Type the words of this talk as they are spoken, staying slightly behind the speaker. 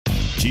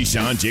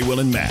Keyshawn, J. Will,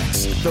 and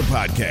Max, the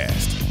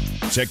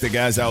podcast. Check the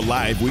guys out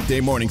live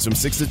weekday mornings from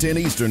 6 to 10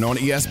 Eastern on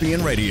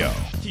ESPN Radio.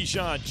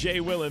 Keyshawn,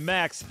 J. Will, and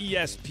Max,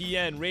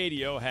 ESPN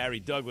Radio.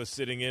 Harry Douglas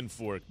sitting in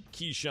for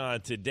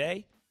Keyshawn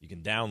today. You can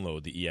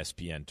download the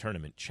ESPN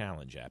Tournament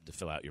Challenge app to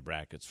fill out your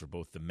brackets for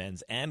both the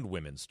men's and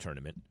women's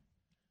tournament.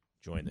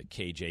 Join the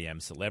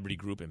KJM Celebrity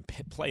Group and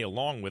play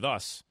along with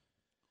us.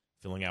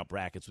 Filling out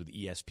brackets with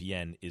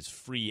ESPN is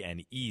free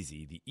and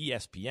easy. The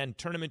ESPN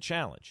Tournament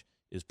Challenge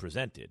is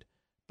presented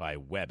by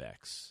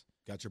WebEx.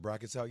 Got your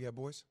brackets out yet,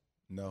 boys?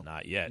 No.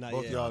 Not yet.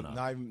 Both y'all,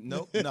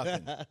 nope,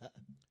 nothing.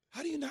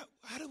 How do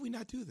we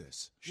not do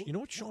this? You know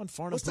what Sean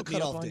Farnham put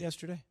me up on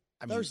yesterday?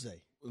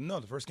 Thursday. No,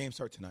 the first game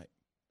starts tonight.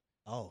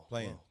 Oh.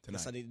 Playing tonight.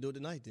 Guess I need to do it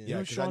tonight then.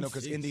 Yeah,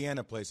 because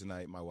Indiana plays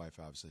tonight, my wife,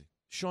 obviously.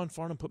 Sean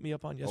Farnham put me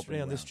up on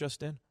yesterday on this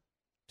Just In,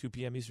 2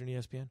 p.m. Eastern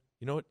ESPN.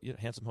 You know what?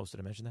 Handsome host,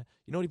 did I mention that?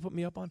 You know what he put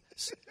me up on?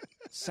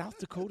 South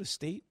Dakota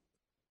State.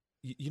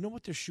 You know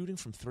what they're shooting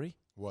from three?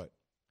 What?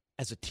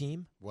 As a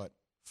team? What?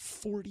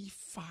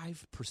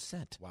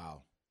 45%.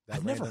 Wow.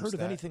 I've never heard of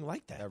anything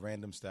like that. That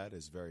random stat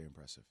is very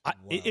impressive.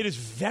 It is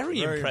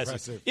very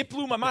impressive. It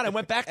blew my mind. I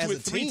went back to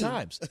it 3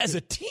 times. As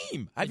a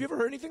team. Have you ever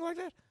heard anything like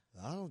that?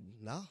 I don't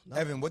know.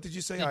 Evan, what did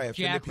you say? I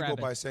offended people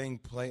by saying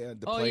play.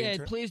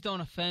 Please don't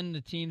offend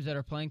the teams that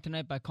are playing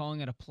tonight by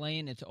calling it a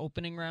play-in. It's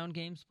opening round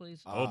games,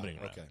 please. Opening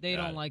round. Okay. They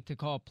don't like to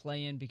call it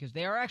play-in because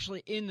they are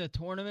actually in the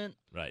tournament.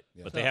 Right,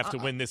 but they have to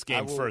win this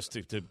game first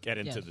to get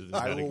into the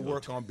I will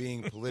work on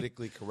being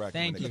politically correct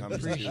when it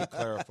comes to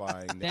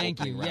clarifying the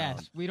opening round.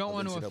 Yes, we don't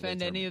want to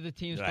offend any of the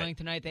teams playing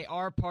tonight. They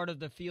are part of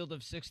the field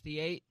of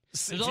 68.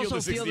 There's also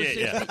field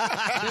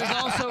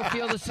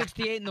of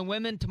 68 in the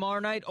women tomorrow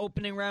night,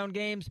 opening round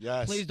games.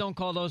 Yes. Please don't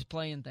call those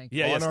play-in. Thank you.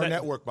 Yeah, on our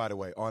network, by the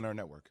way, on our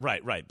network.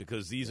 Right,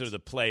 because these are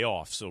the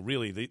playoffs. So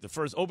really, the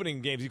first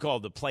opening games you call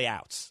the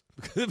play-outs.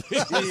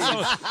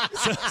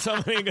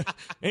 Someone ain't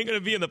going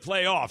to be in the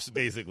playoffs,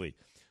 basically.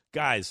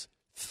 Guys,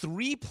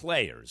 3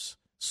 players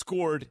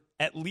scored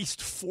at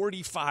least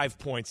 45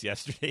 points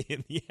yesterday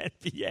in the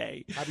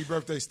NBA. Happy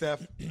birthday,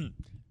 Steph.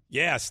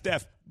 Yeah,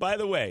 Steph. By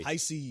the way,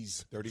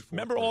 Pisces. 34.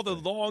 Remember all the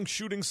long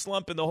shooting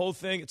slump and the whole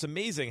thing? It's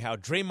amazing how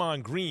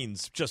Draymond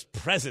Green's just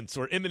presence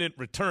or imminent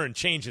return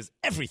changes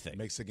everything.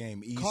 Makes the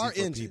game easy for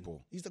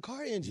people. He's the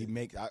car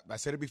engine. I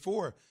said it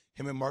before,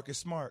 him and Marcus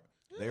Smart,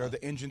 they are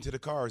the engine to the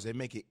cars. They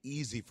make it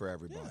easy for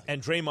everybody. Yeah.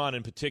 And Draymond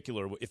in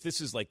particular, if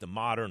this is like the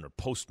modern or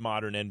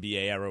postmodern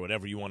NBA era,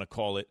 whatever you want to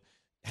call it,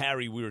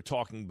 Harry, we were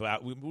talking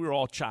about, we were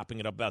all chopping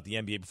it up about the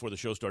NBA before the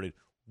show started.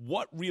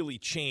 What really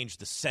changed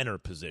the center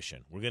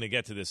position? We're going to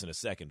get to this in a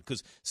second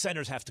because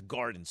centers have to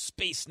guard in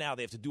space now.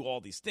 They have to do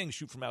all these things,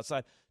 shoot from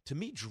outside. To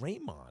me,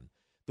 Draymond,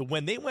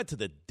 when they went to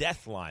the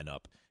death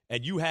lineup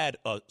and you had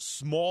a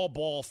small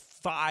ball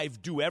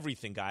 5 do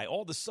everything guy,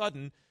 all of a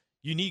sudden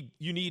you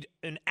need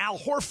an Al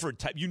Horford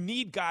type. You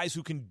need guys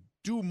who can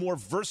do more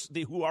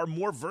who are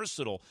more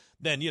versatile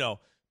than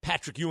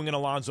Patrick Ewing and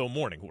Alonzo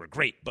Mourning, who are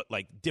great, but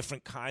like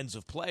different kinds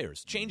of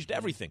players. Changed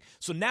everything.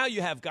 So now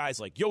you have guys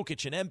like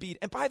Jokic and Embiid.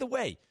 And by the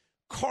way,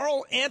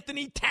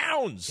 Karl-Anthony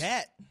Towns,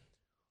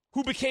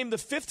 who became the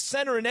 5th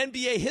center in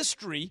NBA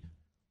history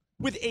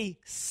with a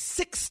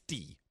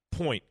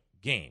 60-point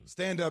game.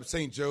 Stand up,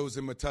 St. Joe's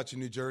in Metuchen,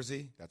 New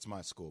Jersey. That's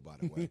my school, by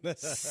the way.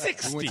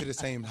 60. We went to the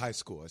same high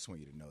school. I just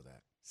want you to know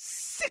that.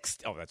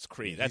 60. Oh, that's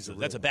crazy. That's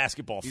a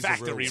basketball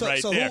factory there.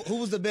 there. So who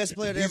was the best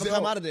player to ever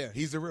come out of there?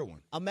 He's the real one.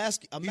 I'm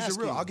asking. He's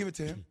the real. I'll give it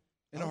to him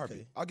in a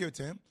heartbeat. I'll give it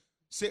to him.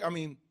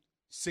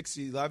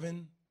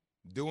 6'11",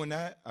 doing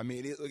that. I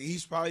mean,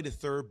 he's probably the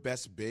 3rd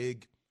best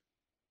big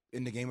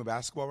in the game of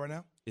basketball right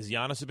now. Is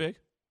Giannis a big?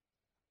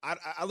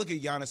 I look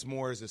at Giannis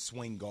more as a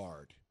swing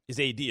guard. Is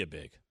AD a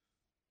big?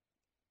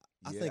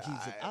 I think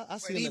I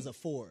see him as a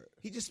forward.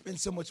 He just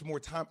spends so much more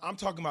time. I'm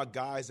talking about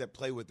guys that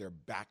play with their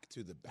back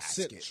to the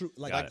basket.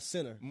 Like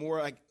center. More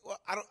like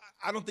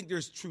I don't think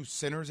there's true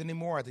centers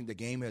anymore. I think the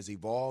game has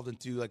evolved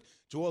into like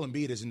Joel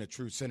Embiid isn't a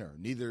true center.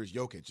 Neither is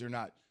Jokic. They're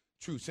not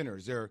true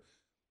centers. They're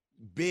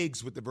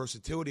bigs with the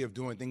versatility of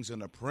doing things on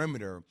the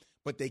perimeter,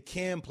 but they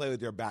can play with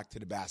their back to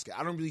the basket.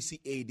 I don't really see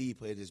AD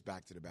play with his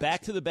back to the basket.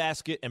 Back to the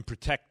basket and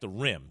protect the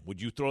rim.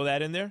 Would you throw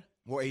that in there?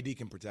 Well, AD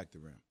can protect the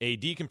rim.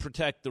 AD can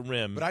protect the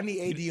rim. But I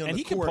need AD on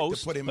the court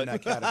to put him in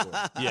that category.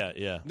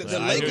 Yeah.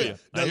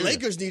 The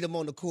Lakers need him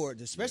on the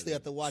court, especially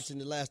after watching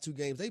the last 2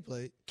 games they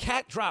played.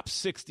 Cat dropped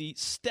 60.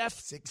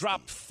 Steph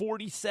dropped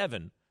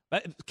 47.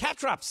 Cat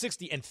dropped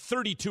 60 and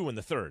 32 in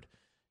the third,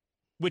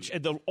 which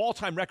the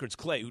all-time record's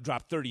Clay, who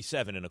dropped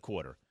 37 in a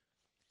quarter.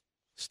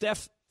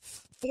 Steph,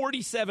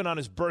 47 on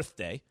his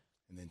birthday.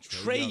 And then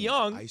Trae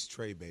Young. Ice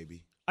Trae,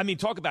 baby. I mean,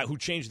 talk about who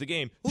changed the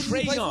game. Who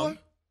did he play for?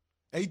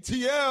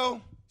 ATL.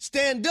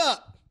 Stand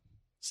up.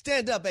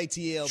 Stand up,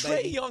 ATL,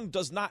 baby. Trae Young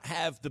does not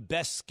have the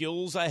best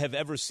skills I have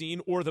ever seen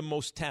or the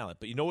most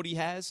talent. But you know what he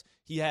has?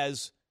 He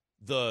has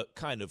the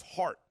kind of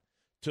heart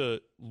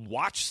to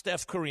watch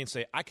Steph Curry and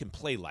say, I can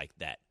play like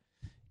that.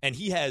 And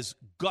he has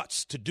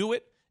guts to do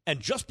it. And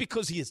just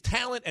because he has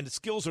talent and the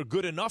skills are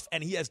good enough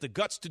and he has the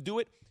guts to do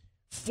it,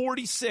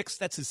 46,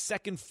 that's his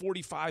second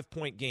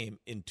 45-point game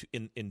in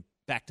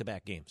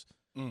back-to-back games.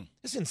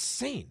 It's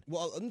insane.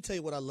 Well, let me tell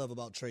you what I love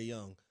about Trae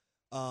Young.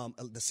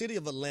 The city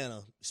of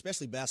Atlanta,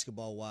 especially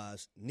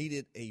basketball-wise,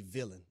 needed a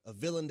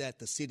villain that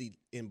the city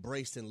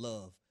embraced and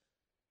loved.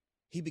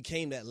 He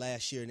became that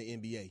last year in the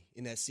NBA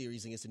in that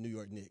series against the New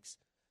York Knicks.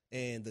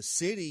 And the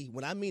city,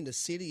 when I mean the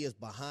city is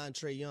behind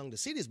Trae Young, the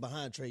city is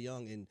behind Trae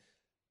Young in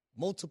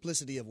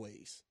multiplicity of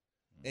ways.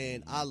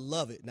 And I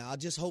love it. Now, I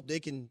just hope they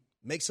can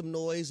make some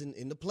noise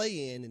in the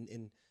play-in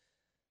and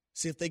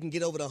see if they can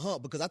get over the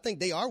hump, because I think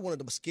they are one of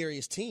the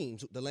scariest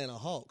teams, the Atlanta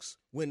Hawks,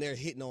 when they're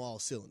hitting on all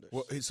cylinders.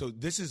 Well, so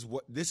this is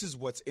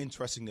what's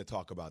interesting to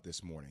talk about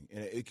this morning,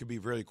 and it could be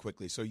really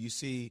quickly. So you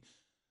see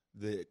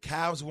the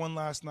Cavs won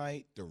last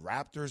night, the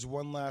Raptors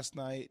won last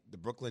night, the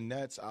Brooklyn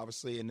Nets,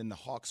 obviously, and then the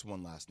Hawks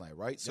won last night,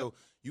 right? Yep. So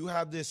you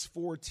have this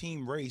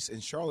 4-team race,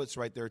 and Charlotte's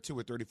right there, too,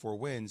 with 34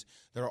 wins.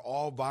 They're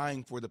all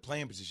vying for the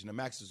playing position. The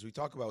Max, as we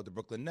talk about with the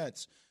Brooklyn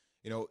Nets,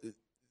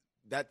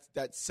 that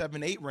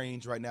 7-8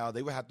 range right now,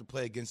 they would have to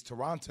play against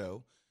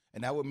Toronto,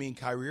 and that would mean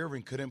Kyrie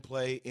Irving couldn't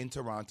play in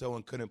Toronto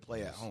and couldn't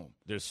play at home.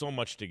 There's so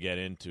much to get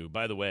into.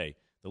 By the way,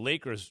 the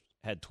Lakers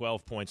had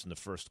 12 points in the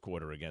first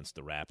quarter against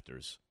the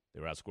Raptors. They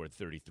were outscored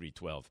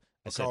 33-12.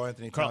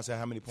 Karl-Anthony Towns had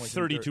how many points?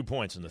 32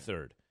 points in the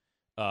third.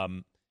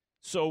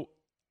 So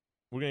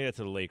we're going to get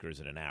to the Lakers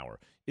in an hour.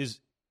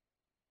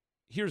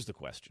 Here's the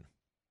question.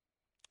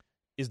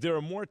 Is there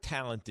a more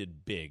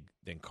talented big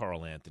than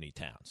Karl-Anthony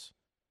Towns?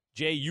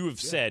 Jay, you have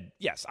said,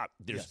 yes,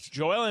 there's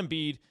Joel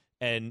Embiid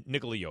and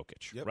Nikola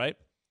Jokic, right?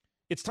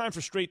 It's time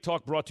for Straight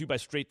Talk, brought to you by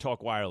Straight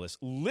Talk Wireless.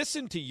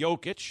 Listen to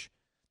Jokic,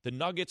 the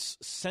Nuggets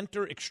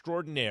center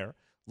extraordinaire.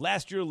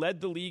 Last year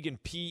led the league in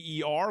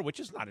PER, which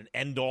is not an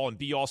end-all and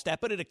be-all stat,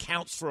 but it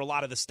accounts for a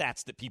lot of the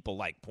stats that people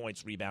like,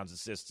 points, rebounds,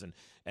 assists,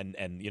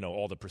 and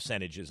all the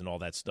percentages and all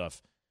that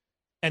stuff.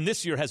 And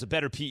this year has a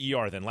better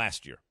PER than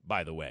last year,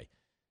 by the way.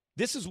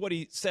 This is what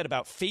he said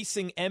about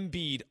facing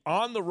Embiid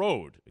on the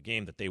road, a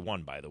game that they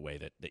won, by the way,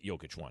 that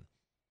Jokic won.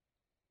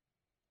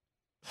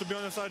 To be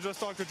honest, I just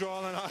talked to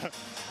Joel, and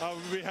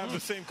we have the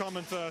same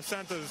comment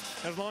centers.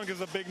 As long as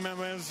the big man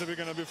wins, we're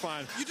going to be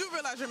fine. You do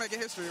realize you're making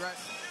history, right?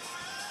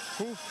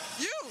 Who?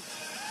 You!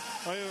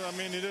 I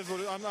mean, it is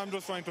what I'm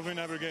just trying to win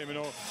every game,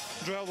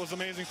 Joel was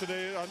amazing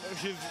today.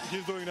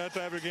 He's doing that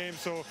every game,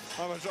 so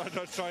I'm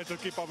just trying to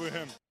keep up with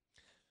him.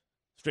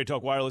 Straight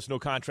Talk Wireless, no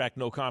contract,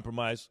 no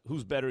compromise.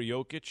 Who's better,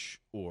 Jokic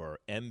or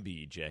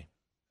Embiid, Jay?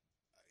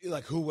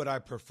 Like, who would I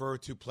prefer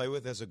to play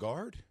with as a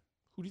guard?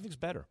 Who do you think's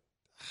better?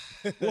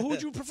 Well, who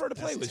would you prefer to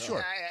play with?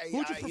 Sure. Who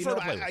would you prefer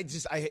to play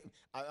with?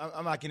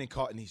 I'm not getting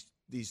caught in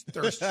these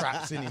thirst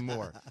traps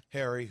anymore,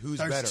 Harry. Who's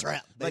thirst better?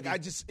 Trap, baby.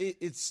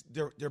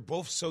 Like, they're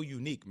both so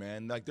unique,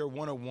 man. Like, they're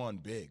one-on-one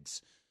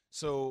bigs.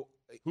 So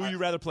who would you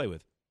rather play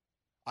with?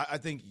 I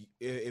think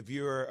if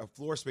you're a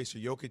floor spacer,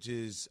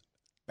 Jokic's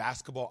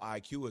basketball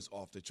IQ is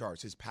off the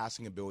charts. His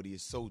passing ability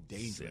is so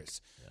dangerous.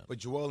 Yeah. But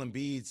Joel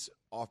Embiid's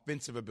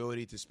offensive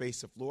ability to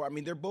space the floor, I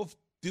mean, they're both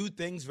do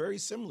things very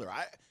similar.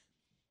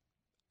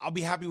 I'll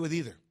be happy with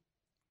either.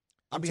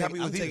 I'm taking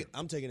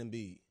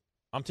Embiid.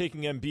 I'm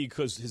taking Embiid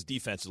because his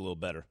defense is a little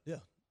better. Yeah,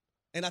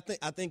 and I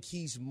think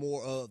he's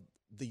more of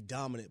the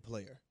dominant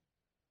player.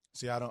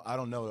 See, I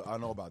don't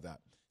know about that.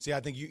 See, I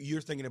think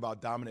you're thinking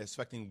about dominant,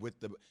 affecting with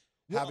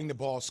having the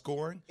ball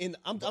scoring. And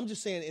I'm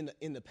just saying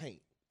in the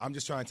paint. I'm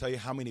just trying to tell you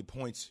how many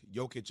points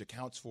Jokic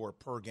accounts for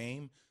per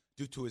game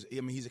due to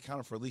he's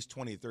accounted for at least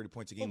 20 to 30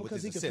 points a game with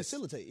his assists. Because he can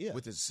facilitate,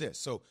 with his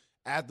assists. So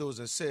add those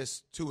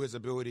assists to his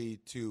ability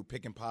to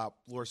pick and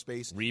pop, floor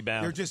space.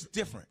 Rebound. They're just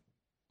different.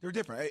 They're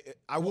different.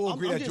 I will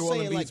agree that Joel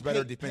Embiid's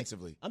better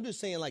defensively. I'm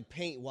just saying, like,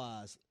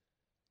 paint-wise,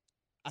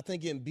 I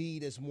think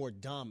Embiid is more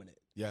dominant.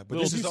 Yeah, but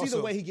you see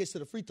the way he gets to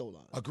the free throw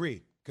line.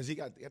 Agreed. Because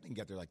I think he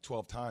got there like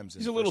 12 times.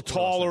 He's a little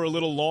taller, a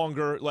little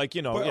longer,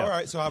 But, all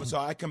right, so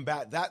I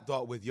combat that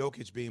thought with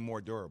Jokic being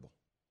more durable.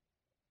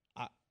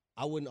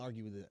 I wouldn't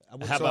argue with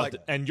that. How about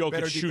and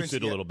Jokic shoots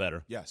it a little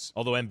better. Yes.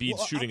 Although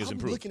Embiid's shooting is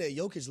improved. Looking at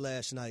Jokic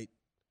last night,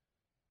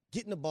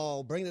 getting the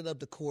ball, bringing it up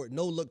the court,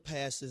 no-look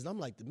passes, and I'm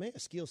like, the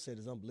man's skill set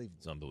is unbelievable.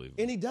 It's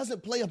unbelievable. And he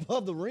doesn't play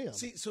above the rim.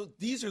 See, so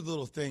these are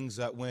little things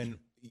that when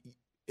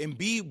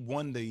Embiid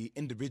won the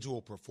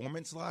individual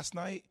performance last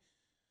night,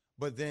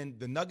 but then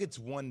the Nuggets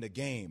won the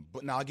game.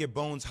 But now I give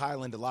Bones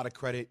Highland a lot of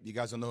credit. You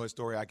guys don't know his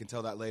story. I can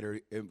tell that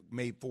later. It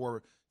made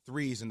 4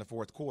 threes in the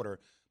fourth quarter.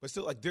 But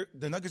still, like,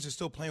 the Nuggets are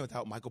still playing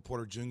without Michael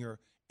Porter Jr.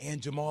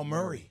 and Jamal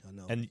Murray. I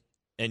know.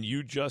 And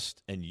you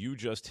just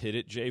hit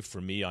it, Jay,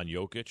 for me on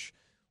Jokic.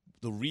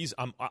 The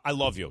reason I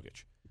love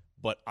Jokic,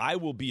 but I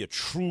will be a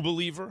true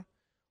believer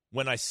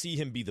when I see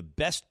him be the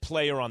best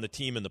player on the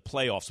team in the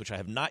playoffs, which I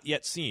have not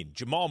yet seen.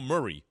 Jamal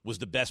Murray was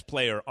the best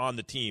player on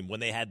the team when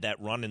they had that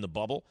run in the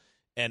bubble.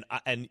 And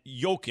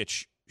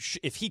Jokic,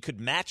 if he could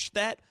match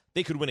that,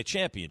 they could win a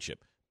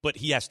championship. But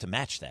he has to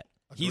match that.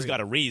 Agreed. He's got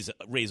to raise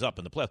up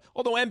in the playoffs.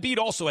 Although Embiid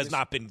also has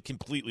not been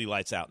completely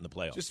lights out in the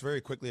playoffs. Just very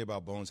quickly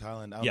about Bones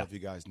Highland. I don't know if you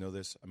guys know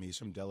this. I mean, he's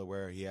from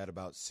Delaware. He had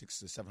about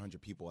 600 to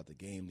 700 people at the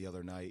game the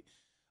other night.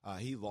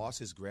 He lost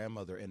his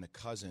grandmother and a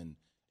cousin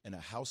in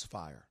a house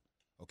fire.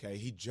 Okay,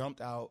 he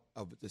jumped out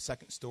of the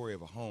second story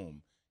of a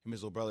home him,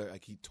 his little brother,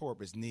 like he tore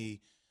up his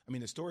knee. I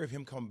mean, the story of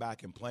him coming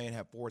back and playing,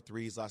 had 4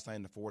 threes last night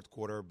in the fourth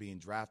quarter, being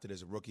drafted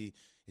as a rookie,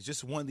 is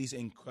just one of these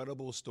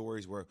incredible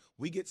stories where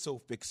we get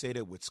so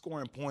fixated with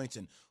scoring points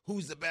and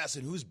who's the best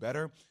and who's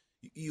better.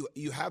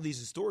 You have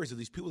these stories of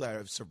these people that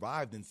have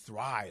survived and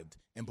thrived,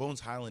 and Bones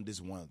Highland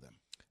is one of them.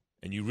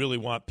 And you really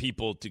want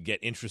people to get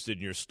interested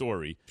in your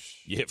story,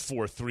 you hit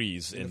 4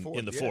 threes in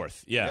the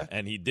fourth. Yeah,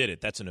 and he did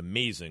it. That's an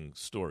amazing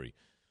story.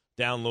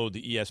 Download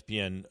the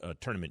ESPN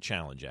Tournament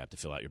Challenge app to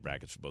fill out your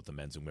brackets for both the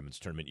men's and women's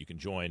tournament. You can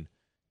join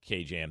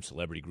KJM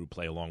Celebrity Group,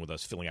 play along with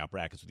us, filling out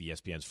brackets with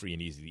ESPN's free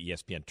and easy, the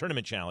ESPN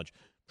Tournament Challenge,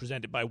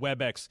 presented by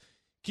WebEx.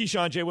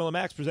 Keyshawn, J. Will, and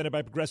Max, presented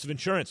by Progressive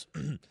Insurance.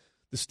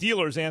 The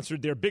Steelers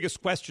answered their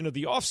biggest question of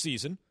the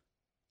offseason,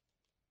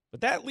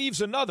 but that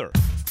leaves another.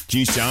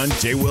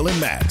 Keyshawn, J. Will, and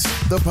Max,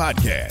 the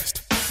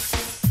podcast.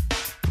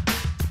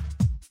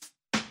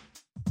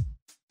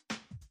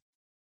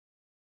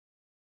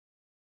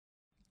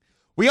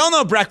 We all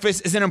know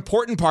breakfast is an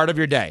important part of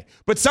your day,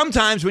 but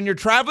sometimes when you're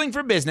traveling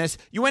for business,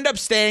 you end up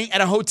staying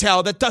at a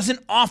hotel that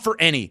doesn't offer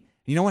any.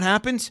 You know what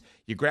happens?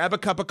 You grab a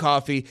cup of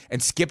coffee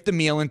and skip the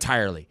meal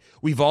entirely.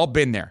 We've all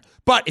been there.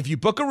 But if you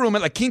book a room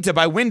at La Quinta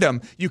by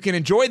Wyndham, you can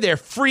enjoy their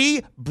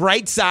free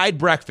Bright Side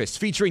breakfast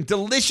featuring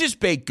delicious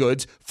baked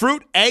goods,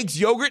 fruit, eggs,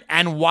 yogurt,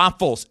 and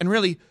waffles. And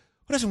really,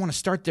 who doesn't want to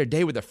start their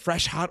day with a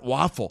fresh, hot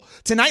waffle?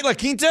 Tonight, La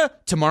Quinta,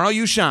 tomorrow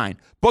you shine.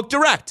 Book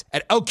direct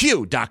at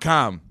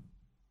lq.com.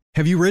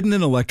 Have you ridden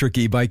an electric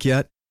e-bike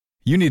yet?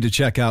 You need to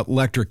check out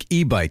Electric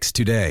E-Bikes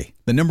today,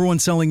 the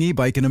 #1 selling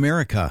e-bike in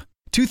America.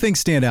 2 things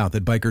stand out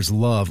that bikers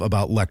love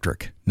about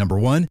Electric. Number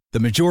 1, the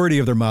majority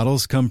of their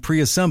models come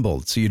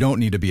pre-assembled, so you don't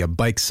need to be a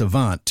bike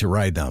savant to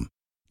ride them.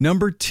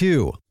 Number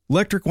 2,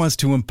 Electric wants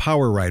to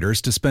empower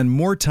riders to spend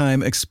more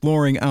time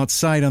exploring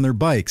outside on their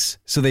bikes,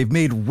 so they've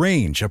made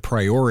range a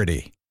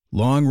priority.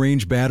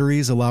 Long-range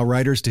batteries allow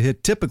riders to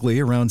hit typically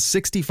around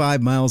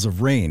 65 miles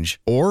of range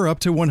or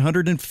up to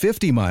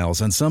 150 miles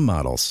on some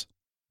models.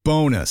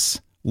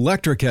 Bonus,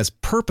 Electric has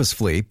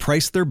purposefully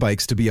priced their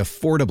bikes to be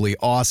affordably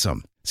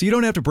awesome, so you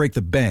don't have to break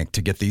the bank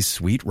to get these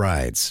sweet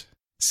rides.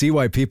 See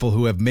why people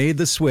who have made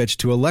the switch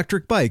to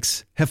electric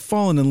bikes have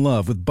fallen in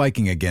love with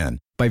biking again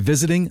by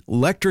visiting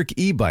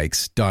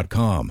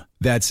lectricebikes.com.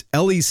 That's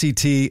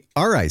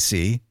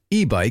LECTRIC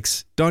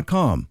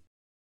ebikes.com.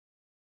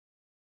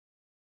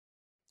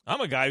 I'm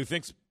a guy who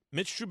thinks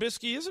Mitch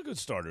Trubisky is a good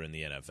starter in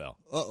the NFL.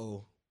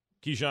 Uh-oh.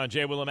 Keyshawn,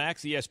 J. Will, and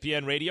Max,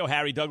 ESPN Radio.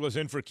 Harry Douglas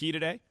in for Key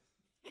today.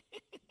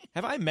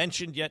 Have I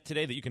mentioned yet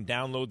today that you can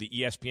download the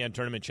ESPN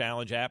Tournament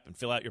Challenge app and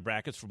fill out your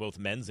brackets for both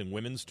men's and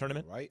women's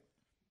tournament? Right.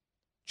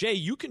 Jay,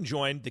 you can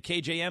join the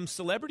KJM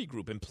Celebrity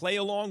Group and play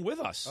along with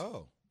us.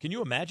 Oh. Can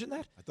you imagine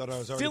that? I thought I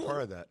was already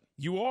part of that.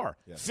 You are.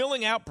 Yeah.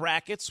 Filling out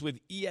brackets with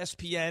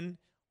ESPN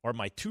are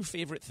my 2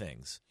 favorite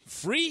things,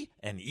 free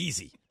and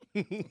easy.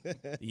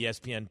 The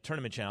ESPN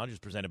Tournament Challenge is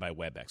presented by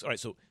WebEx. All right,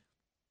 so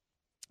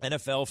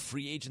NFL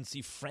free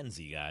agency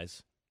frenzy,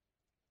 guys.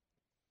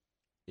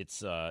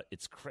 It's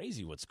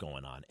crazy what's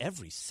going on.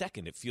 Every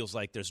second it feels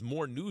like there's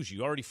more news.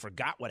 You already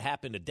forgot what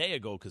happened a day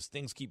ago because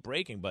things keep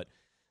breaking. But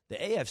the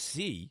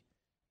AFC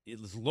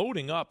is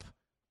loading up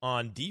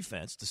on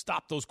defense to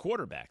stop those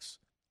quarterbacks.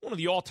 One of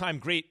the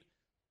all-time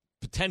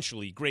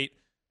potentially great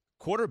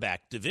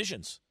quarterback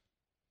divisions.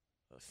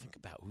 Think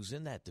about who's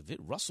in that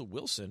division. Russell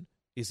Wilson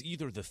is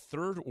either the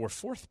 3rd or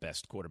 4th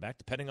best quarterback,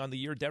 depending on the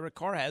year Derek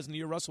Carr has and the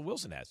year Russell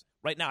Wilson has.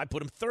 Right now, I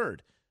put him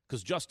 3rd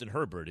because Justin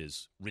Herbert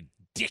is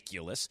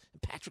ridiculous.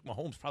 And Patrick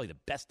Mahomes probably the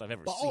best I've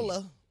ever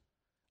seen.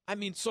 I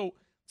mean, so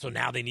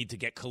now they need to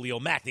get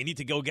Khalil Mack. They need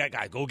to go get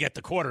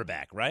the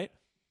quarterback, right?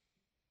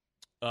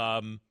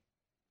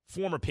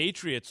 Former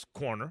Patriots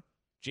corner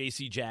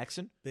J.C.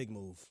 Jackson, big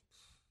move,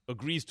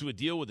 agrees to a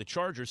deal with the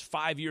Chargers,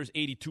 5 years,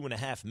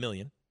 $82.5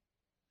 million.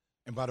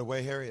 And by the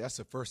way, Harry, that's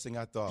the first thing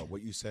I thought,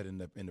 what you said in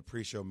the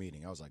pre-show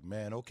meeting. I was like,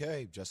 man,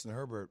 okay, Justin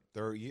Herbert,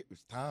 3rd year,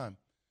 it's time.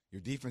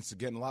 Your defense is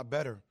getting a lot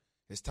better.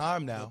 It's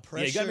time now.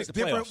 You got to make the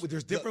playoffs.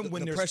 There's different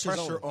when there's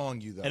pressure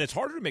on you, though. And it's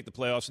harder to make the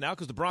playoffs now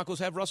because the Broncos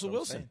have Russell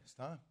Wilson. It's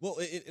time. Well,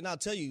 and I'll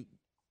tell you,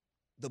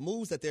 the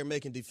moves that they're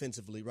making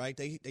defensively, right?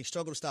 They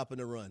struggle to stop in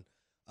the run.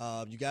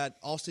 You got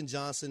Austin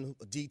Johnson,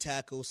 a D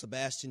tackle,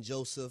 Sebastian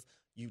Joseph.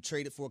 You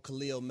traded for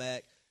Khalil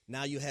Mack.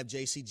 Now you have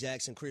J.C.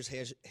 Jackson. Chris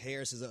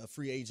Harris is a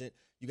free agent.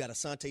 You got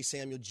Asante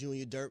Samuel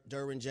Jr.,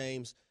 Derwin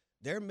James.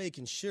 They're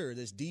making sure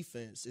this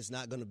defense is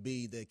not going to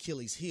be the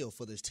Achilles heel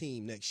for this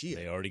team next year.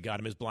 They already got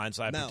him as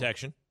blindside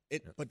protection.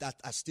 But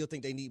I still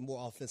think they need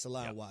more offensive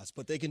line-wise.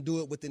 But they can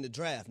do it within the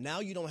draft. Now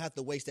you don't have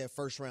to waste that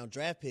first-round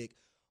draft pick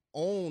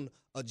on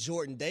a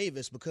Jordan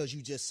Davis because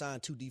you just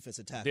signed 2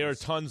 defensive tackles. There are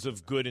tons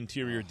of good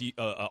interior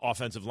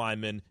offensive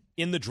linemen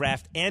in the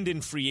draft and in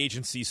free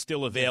agency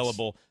still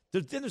available. Yes.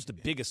 Then there's the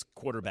biggest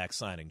quarterback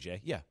signing, Jay.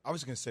 Yeah. I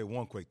was going to say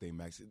one quick thing,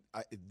 Max.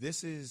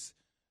 This is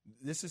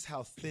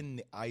how thin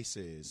the ice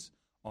is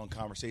on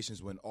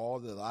conversations when all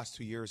the last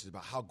 2 years is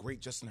about how great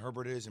Justin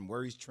Herbert is and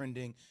where he's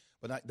trending.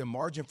 But the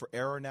margin for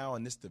error now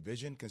in this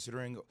division,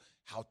 considering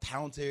how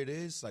talented it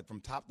is, like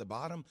from top to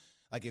bottom,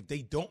 Like, if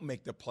they don't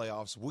make the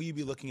playoffs, will you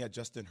be looking at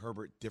Justin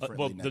Herbert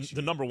differently next year?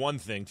 The number one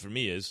thing for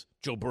me is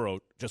Joe Burrow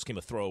just came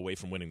a throw away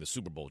from winning the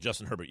Super Bowl.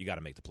 Justin Herbert, you got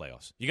to make the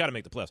playoffs. You got to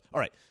make the playoffs.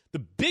 All right, the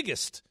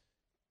biggest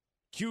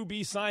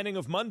QB signing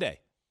of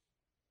Monday.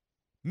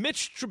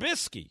 Mitch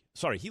Trubisky.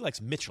 Sorry, he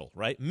likes Mitchell,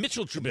 right?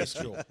 Mitchell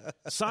Trubisky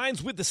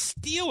signs with the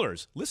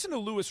Steelers. Listen to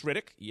Louis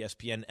Riddick,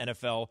 ESPN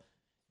NFL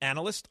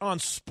analyst, on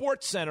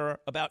SportsCenter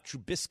about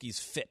Trubisky's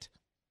fit.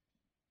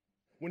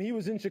 When he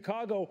was in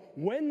Chicago,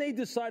 when they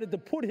decided to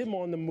put him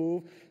on the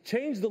move,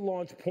 change the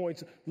launch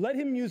points, let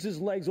him use his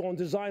legs on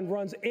design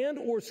runs and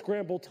or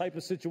scramble type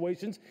of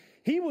situations,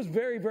 he was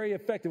very, very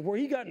effective. Where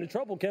he got into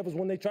trouble, Kev, was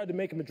when they tried to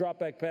make him a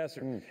drop-back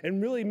passer and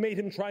really made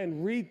him try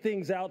and read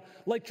things out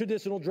like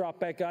traditional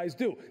drop-back guys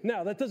do.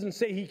 Now, that doesn't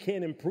say he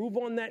can't improve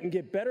on that and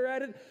get better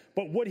at it,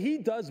 but what he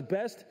does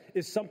best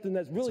is something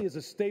that really is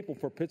a staple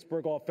for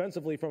Pittsburgh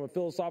offensively from a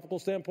philosophical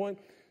standpoint.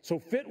 So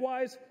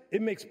fit-wise,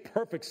 it makes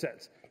perfect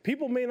sense.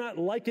 People may not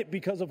like it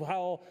because of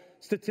how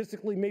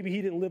statistically maybe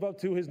he didn't live up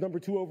to his number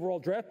 2 overall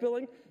draft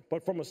billing,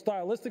 but from a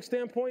stylistic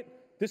standpoint,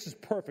 this is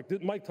perfect.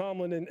 Mike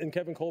Tomlin and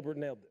Kevin Colbert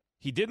nailed it.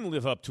 He didn't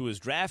live up to his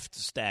draft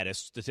status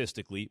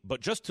statistically,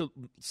 but just to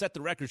set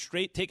the record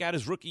straight, take out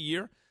his rookie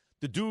year,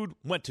 the dude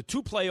went to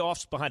 2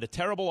 playoffs behind a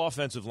terrible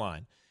offensive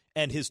line,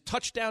 and his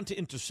touchdown to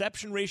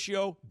interception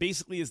ratio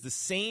basically is the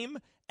same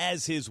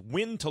as his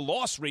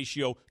win-to-loss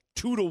ratio,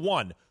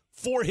 2-1.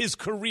 For his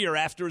career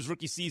after his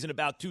rookie season,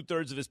 about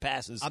 2/3 of his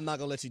passes. I'm not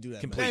going to let you do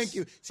that, man. Thank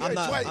you. See, I'm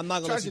not going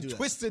to let you do that.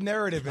 Twist the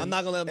narrative I'm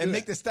not going to let him and do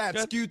make that. the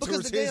stats skew because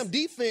towards the damn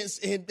defense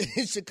in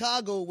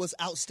Chicago was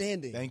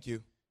outstanding. Thank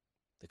you.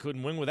 They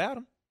couldn't win without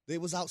him. It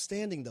was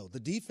outstanding, though.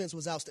 The defense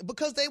was outstanding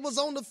because they was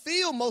on the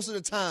field most of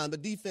the time. The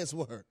defense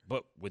were.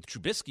 But with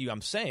Trubisky,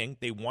 I'm saying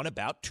they won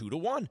about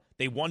 2-1.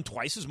 They won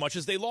twice as much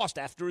as they lost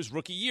after his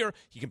rookie year.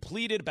 He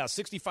completed about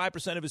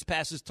 65% of his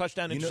passes,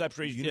 touchdown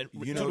interception ratio.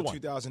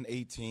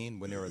 2018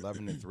 when they were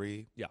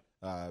 11-3. Yeah.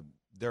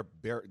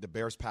 The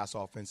Bears' pass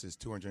offense is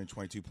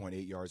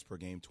 222.8 yards per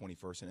game,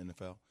 21st in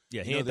NFL.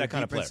 Yeah, he ain't that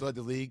kind of player. Defense led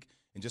the league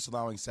in just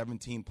allowing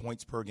 17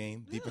 points per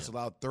game. Defense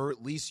allowed 3rd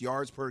least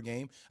yards per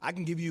game. I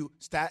can give you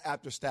stat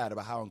after stat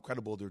about how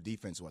incredible their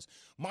defense was.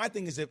 My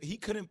thing is, if he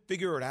couldn't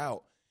figure it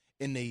out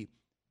in the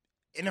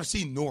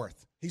NFC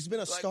North. He's been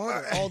a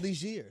starter all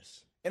these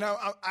years. And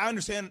I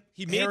understand.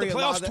 He made the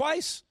playoffs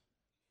twice.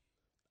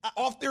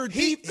 Off their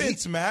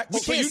defense, Mac. We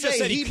can't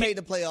say he made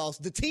the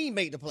playoffs. The team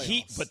made the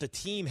playoffs. But the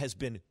team has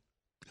been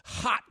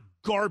hot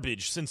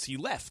garbage since he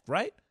left,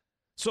 right?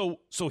 So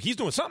he's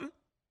doing something.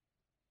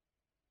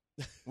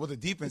 Well, the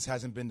defense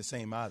hasn't been the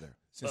same either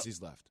since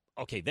he's left.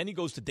 Okay, then he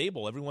goes to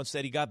Daboll. Everyone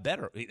said he got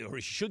better, or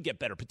he should get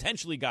better,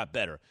 potentially got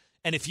better.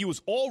 And if he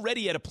was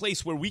already at a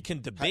place where we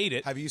can debate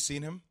it. Have you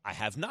seen him? I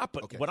have not,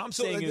 but okay. What I'm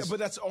saying is. But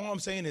that's all I'm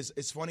saying is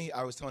it's funny.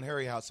 I was telling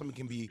Harry how something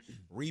can be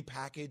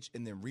repackaged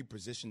and then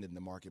repositioned in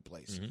the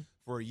marketplace. Mm-hmm.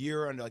 For a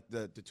year under like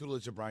the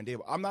tutelage of Brian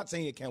Daboll. I'm not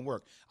saying it can't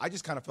work. I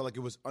just kind of felt like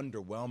it was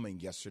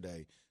underwhelming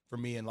yesterday for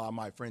me and a lot of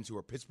my friends who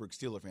are Pittsburgh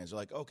Steelers fans. They're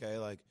like, okay,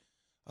 like.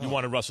 You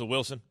wanted Russell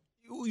Wilson?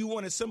 You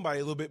wanted somebody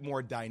a little bit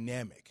more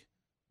dynamic.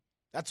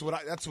 That's what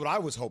I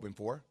was hoping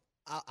for.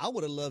 I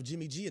would have loved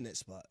Jimmy G in that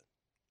spot.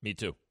 Me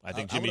too. I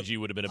think Jimmy G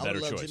would have been a better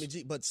choice. Jimmy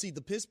G. But see,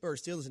 the Pittsburgh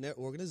Steelers in their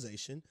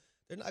organization,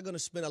 they're not going to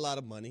spend a lot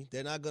of money.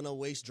 They're not going to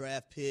waste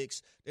draft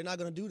picks. They're not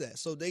going to do that.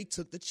 So they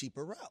took the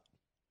cheaper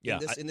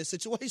route in this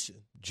situation.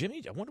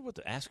 Jimmy, I wonder what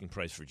the asking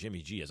price for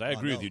Jimmy G is. I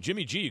agree with you.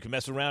 Jimmy G, you can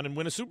mess around and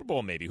win a Super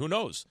Bowl maybe. Who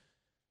knows?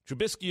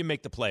 Trubisky, you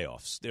make the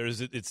playoffs.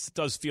 It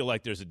does feel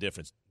like there's a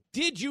difference.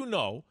 Did you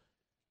know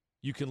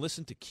you can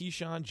listen to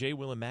Keyshawn, J.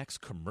 Will, and Max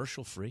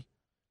commercial-free?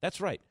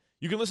 That's right.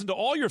 You can listen to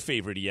all your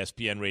favorite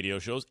ESPN radio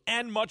shows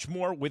and much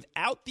more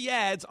without the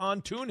ads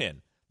on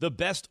TuneIn, the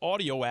best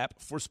audio app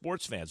for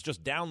sports fans.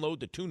 Just download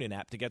the TuneIn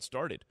app to get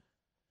started.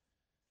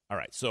 All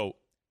right, so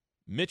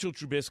Mitchell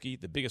Trubisky,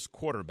 the biggest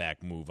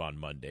quarterback move on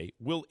Monday.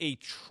 Will a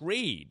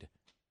trade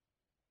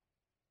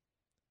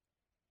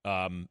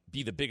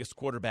be the biggest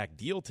quarterback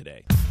deal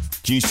today?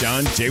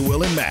 Keyshawn, J.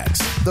 Will, and Max,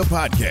 the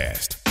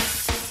podcast.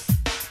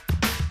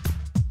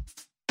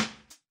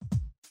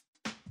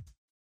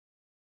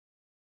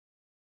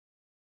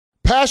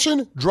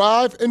 Passion,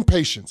 drive, and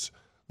patience.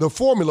 The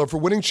formula for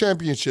winning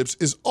championships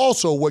is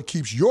also what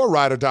keeps your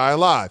ride or die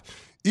alive.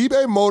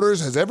 eBay Motors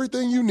has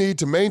everything you need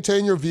to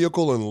maintain your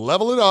vehicle and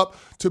level it up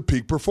to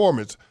peak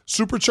performance.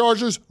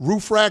 Superchargers,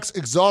 roof racks,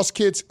 exhaust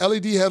kits,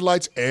 LED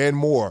headlights, and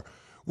more.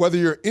 Whether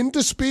you're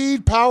into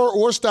speed, power,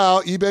 or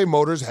style, eBay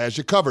Motors has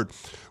you covered.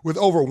 With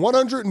over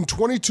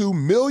 122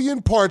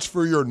 million parts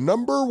for your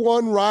number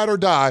one ride or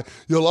die,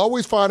 you'll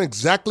always find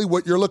exactly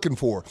what you're looking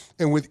for.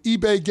 And with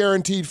eBay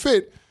Guaranteed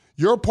Fit,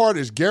 your part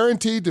is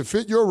guaranteed to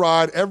fit your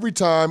ride every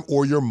time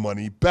or your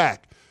money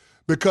back.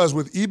 Because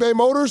with eBay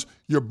Motors,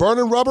 you're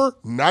burning rubber,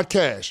 not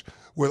cash.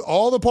 With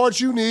all the parts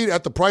you need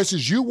at the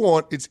prices you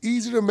want, it's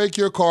easy to make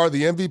your car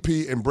the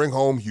MVP and bring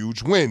home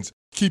huge wins.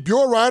 Keep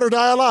your ride or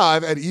die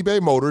alive at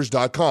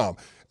ebaymotors.com.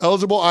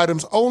 Eligible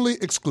items only.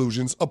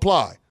 Exclusions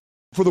apply.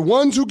 For the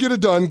ones who get it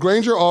done,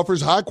 Grainger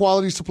offers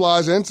high-quality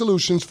supplies and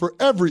solutions for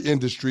every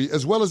industry,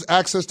 as well as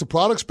access to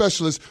product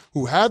specialists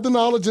who have the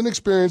knowledge and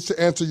experience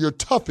to answer your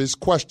toughest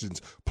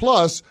questions.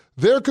 Plus,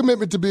 their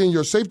commitment to being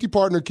your safety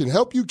partner can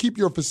help you keep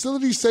your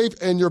facility safe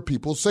and your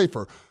people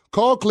safer.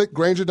 Call, click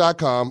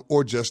Grainger.com,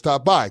 or just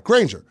stop by.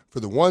 Grainger, for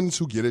the ones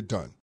who get it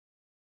done.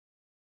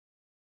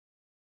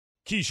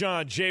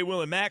 Keyshawn, J.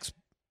 Will, and Max,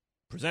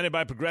 presented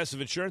by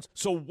Progressive Insurance.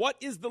 So what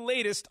is the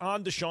latest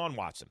on Deshaun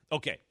Watson?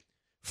 Okay.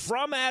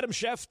 From Adam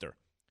Schefter,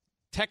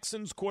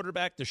 Texans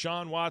quarterback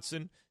Deshaun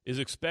Watson is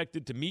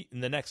expected to meet in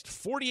the next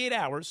 48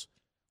 hours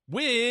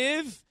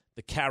with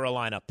the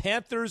Carolina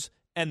Panthers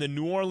and the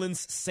New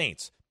Orleans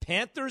Saints.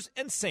 Panthers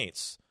and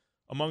Saints,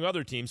 among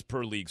other teams,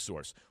 per league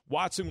source.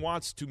 Watson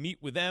wants to meet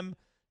with them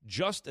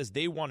just as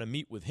they want to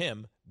meet with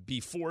him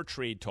before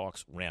trade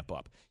talks ramp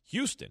up.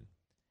 Houston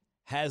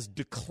has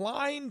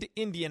declined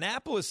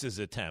Indianapolis's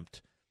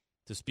attempt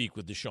to speak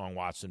with Deshaun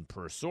Watson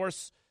per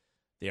source.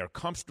 They are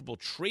comfortable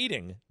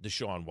trading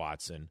Deshaun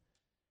Watson,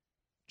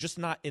 just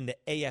not in the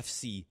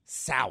AFC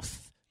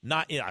South.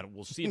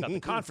 We'll see about the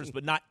conference,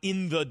 but not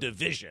in the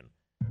division.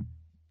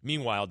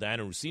 Meanwhile,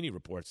 Diana Rossini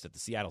reports that the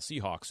Seattle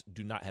Seahawks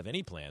do not have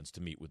any plans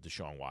to meet with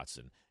Deshaun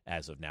Watson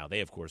as of now.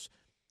 They, of course,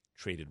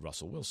 traded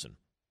Russell Wilson.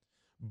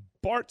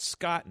 Bart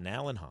Scott and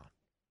Alan Hahn,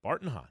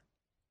 Bart and Hahn,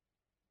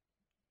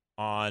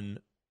 on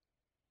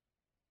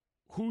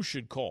who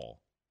should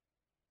call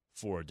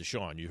for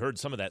Deshaun. You heard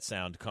some of that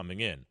sound coming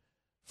in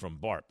from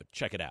Bart, but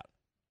check it out.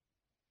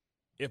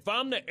 If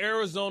I'm the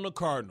Arizona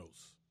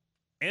Cardinals,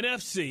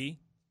 NFC,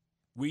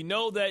 we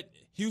know that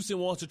Houston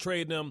wants to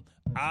trade them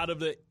out of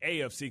the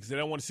AFC because they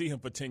don't want to see him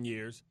for 10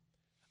 years.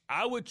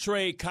 I would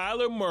trade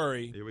Kyler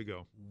Murray. Here we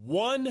go.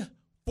 1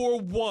 for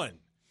 1.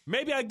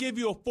 Maybe I give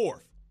you a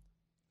fourth.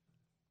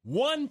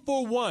 1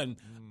 for 1.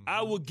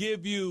 I will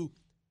give you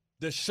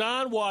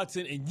Deshaun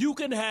Watson, and you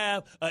can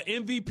have an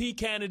MVP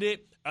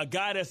candidate, a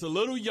guy that's a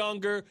little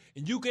younger,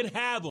 and you can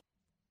have him.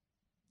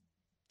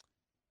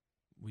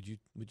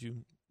 Would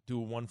you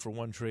do a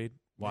 1-for-1 trade?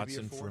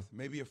 Watson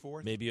maybe a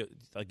fourth.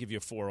 I'll give you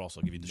a 4 also.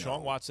 I'll give you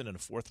Deshaun Watson and a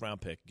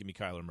 4th-round pick. Give me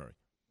Kyler Murray.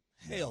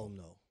 Hell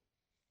no.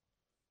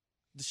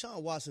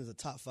 Deshaun Watson is a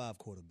top 5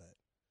 quarterback.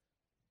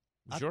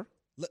 Sure?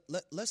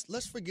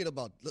 Let's forget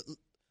about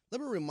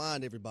let me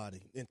remind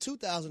everybody. In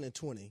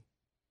 2020,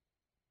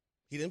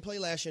 he didn't play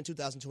last year in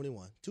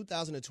 2021.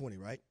 2020,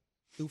 right?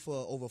 Threw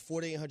for over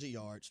 4,800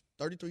 yards,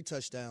 33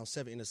 touchdowns,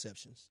 7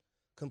 interceptions.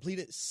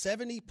 Completed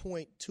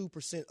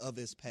 70.2% of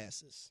his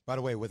passes. By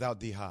the way, without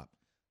D-Hop.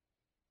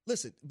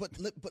 Listen, but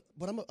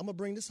I'm going to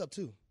bring this up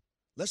too.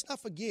 Let's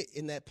not forget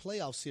in that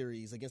playoff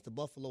series against the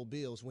Buffalo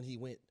Bills when he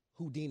went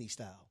Houdini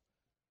style,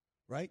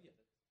 right?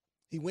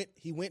 He went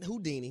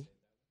Houdini,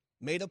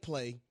 made a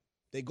play.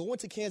 They go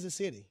into Kansas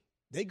City.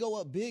 They go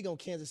up big on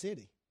Kansas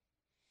City.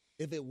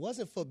 If it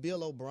wasn't for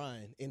Bill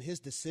O'Brien and his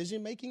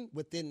decision-making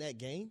within that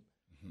game,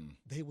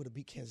 they would have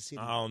beat Kansas City.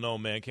 I don't know,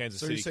 man.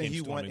 Kansas City. So you're saying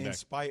he won in back.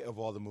 spite of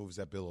all the moves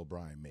that Bill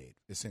O'Brien made,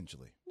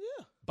 essentially.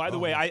 Yeah. By the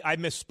way, I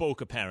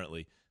misspoke,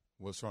 apparently.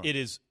 What's wrong? It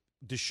is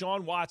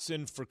Deshaun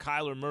Watson for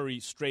Kyler Murray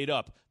straight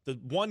up. The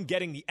one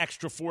getting the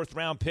extra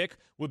 4th-round pick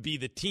would be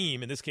the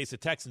team, in this case the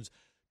Texans,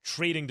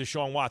 trading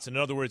Deshaun Watson.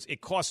 In other words,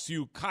 it costs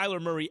you Kyler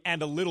Murray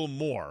and a little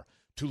more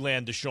to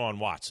land Deshaun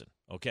Watson,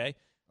 okay?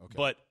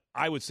 But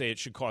I would say it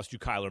should cost you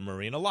Kyler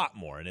Murray and a lot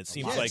more, and it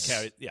seems like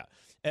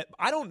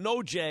I don't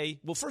know, Jay.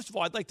 Well, first of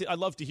all, I'd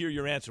love to hear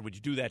your answer. Would you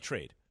do that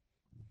trade?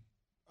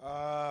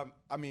 I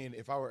mean,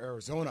 if I were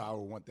Arizona, I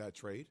would want that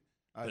trade.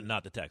 But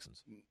not the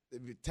Texans.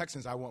 The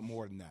Texans, I want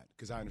more than that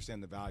because I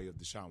understand the value of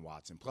Deshaun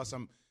Watson. Plus,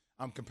 I'm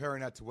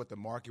comparing that to what the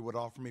market would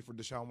offer me for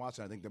Deshaun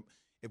Watson. I think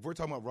if we're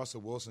talking about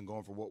Russell Wilson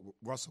going for what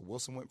Russell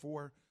Wilson went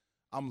for,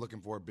 I'm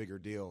looking for a bigger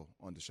deal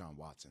on Deshaun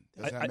Watson.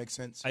 Does that make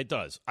sense? It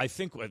does. I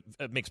think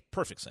it makes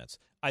perfect sense.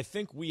 I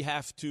think we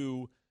have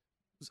to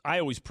 – I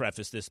always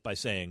preface this by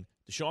saying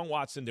Deshaun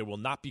Watson, there will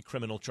not be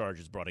criminal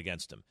charges brought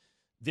against him.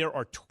 There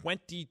are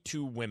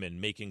 22 women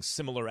making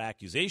similar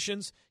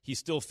accusations. He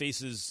still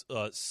faces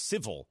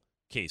civil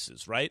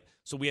cases, right?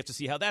 So we have to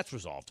see how that's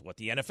resolved, what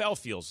the NFL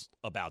feels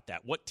about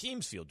that, what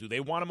teams feel. Do they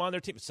want him on their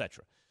team,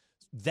 etc.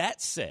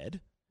 That said,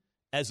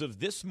 as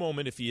of this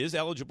moment, if he is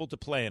eligible to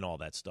play and all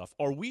that stuff,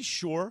 are we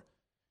sure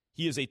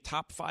he is a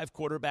top 5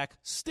 quarterback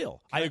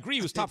still? I agree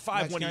he was top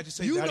 5 when he left.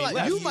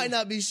 You might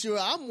not be sure.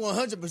 I'm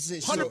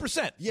 100% sure.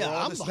 100%. Yeah,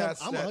 I'm the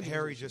stats that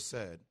Harry just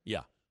said.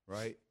 Yeah.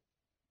 Right?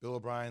 Bill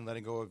O'Brien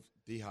letting go of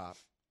D-Hop,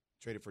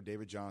 traded for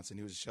David Johnson.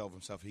 He was a shell of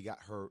himself. He got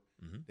hurt.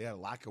 They had a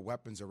lack of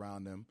weapons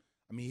around him.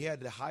 I mean, he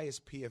had the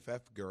highest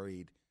PFF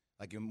grade,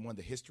 like in one of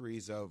the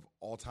histories of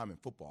all time in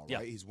football,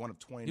 right? Yeah. He's one of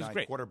 29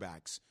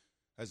 quarterbacks,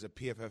 has a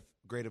PFF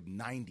grade of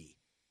 90.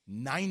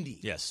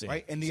 90. Yes. Same,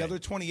 right? And the other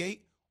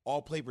 28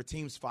 all play for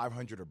teams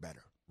 500 or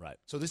better. Right.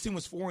 So this team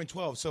was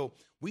 4-12. So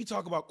we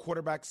talk about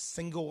quarterbacks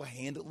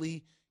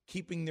single-handedly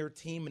keeping their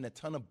team in a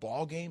ton of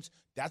ball games.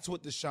 That's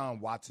what Deshaun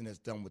Watson has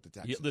done with the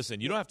Texans. Yeah,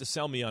 listen, you don't have to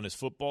sell me on his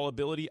football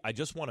ability. I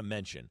just want to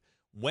mention,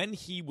 when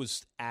he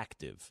was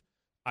active,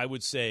 I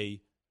would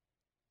say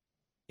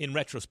in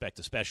retrospect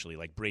especially,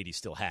 like Brady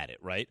still had it,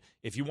 right?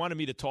 If you wanted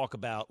me to talk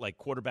about like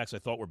quarterbacks I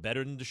thought were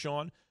better than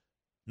Deshaun,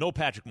 no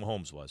Patrick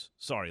Mahomes was.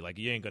 Sorry, like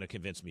you ain't going to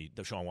convince me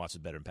Deshaun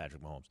Watson's better than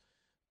Patrick Mahomes.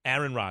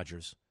 Aaron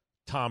Rodgers,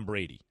 Tom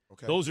Brady.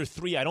 Okay. Those are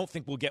three I don't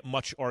think we'll get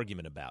much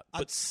argument about.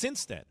 But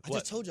since then. I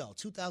just told y'all,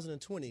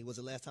 2020 was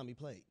the last time he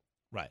played.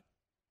 Right.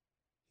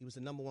 He was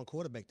the number one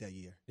quarterback that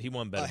year. He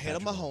won better ahead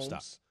than of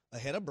Mahomes,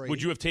 ahead of Brady.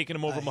 Would you have taken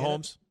him over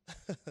Mahomes?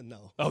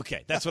 No.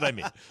 Okay, that's what I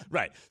mean.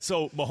 Right.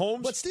 So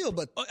Mahomes. But still,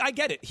 I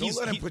get it. Don't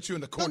let him put you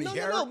in the corner.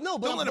 No.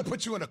 Don't let him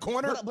put you in the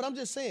corner. But I'm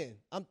just saying.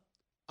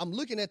 I'm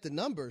looking at the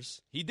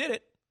numbers. He did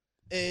it.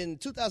 In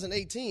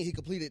 2018, he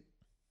completed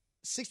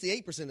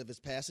 68% of his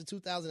passes.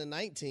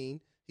 2019,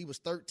 he was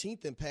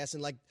 13th in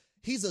passing. Like,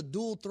 he's a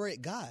dual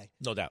threat guy.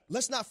 No doubt.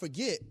 Let's not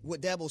forget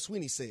what Dabo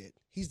Swinney said.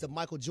 He's the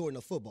Michael Jordan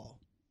of football.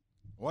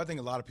 Well, I think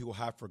a lot of people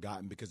have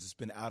forgotten because it's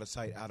been out of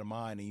sight, out of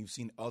mind, and you've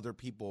seen other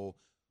people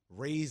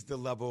raise the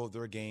level of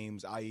their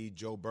games, i.e.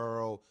 Joe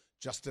Burrow,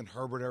 Justin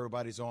Herbert,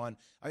 everybody's on.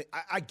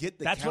 I get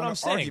the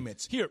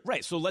counter-arguments. Here,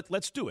 right, so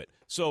let's do it.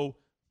 So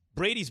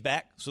Brady's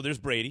back, so there's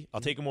Brady.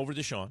 I'll take him over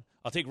Deshaun.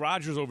 I'll take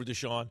Rodgers over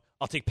Deshaun.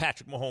 I'll take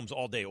Patrick Mahomes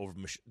all day over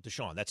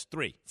Deshaun. That's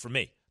three for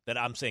me that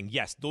I'm saying,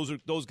 yes,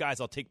 those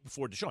guys I'll take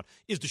before Deshaun.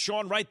 Is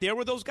Deshaun right there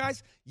with those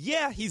guys?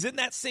 Yeah, he's in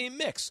that same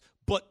mix.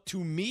 But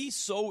to me,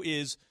 so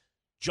is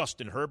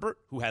Justin Herbert,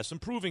 who has some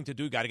proving to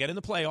do. Got to get in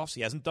the playoffs.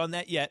 He hasn't done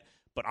that yet,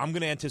 but I'm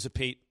going to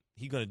anticipate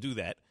he's going to do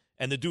that.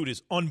 And the dude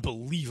is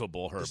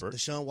unbelievable, Herbert.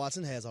 Deshaun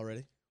Watson has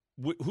already.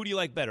 Who do you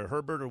like better,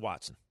 Herbert or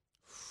Watson?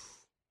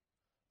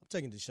 I'm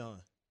taking Deshaun.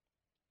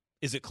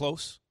 Is it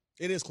close?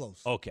 It is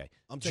close. Okay.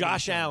 I'm taking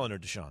Josh Deshaun. Allen or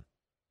Deshaun?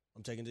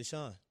 I'm taking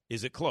Deshaun.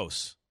 Is it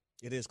close?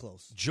 It is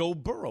close. Joe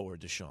Burrow or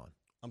Deshaun?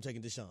 I'm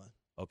taking Deshaun.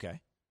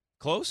 Okay.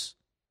 Close?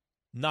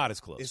 Not as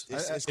close. It's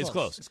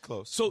close. It's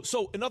close.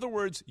 So in other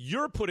words,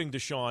 you're putting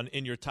Deshaun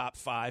in your top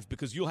 5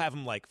 because you'll have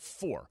him like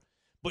 4.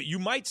 But you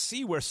might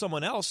see where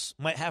someone else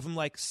might have him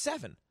like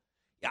 7.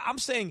 Yeah, I'm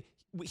saying,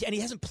 and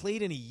he hasn't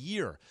played in a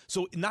year.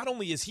 So not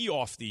only is he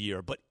off the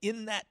year, but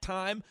in that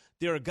time,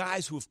 there are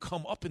guys who have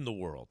come up in the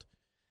world.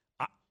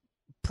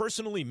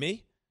 Personally,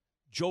 me,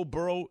 Joe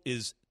Burrow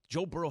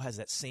has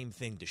that same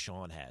thing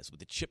Deshaun has. With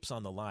the chips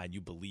on the line,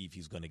 you believe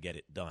he's going to get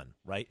it done,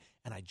 right?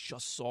 And I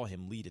just saw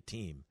him lead a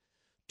team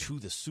to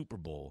the Super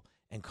Bowl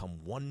and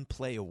come one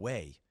play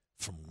away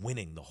from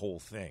winning the whole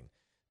thing.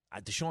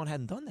 Deshaun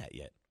hadn't done that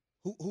yet.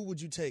 Who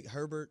would you take,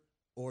 Herbert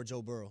or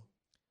Joe Burrow?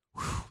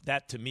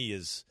 That to me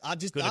is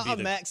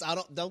Max.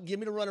 Don't give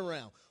me the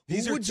runaround.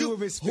 These are two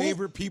of his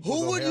favorite people.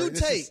 Who would you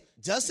take,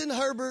 Justin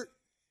Herbert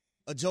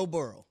or Joe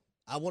Burrow?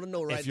 I want to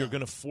know right now. If you're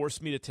going to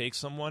force me to take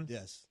someone,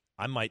 yes,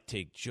 I might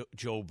take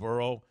Joe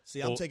Burrow. See,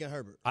 I'm taking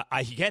Herbert.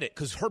 I get it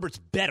because Herbert's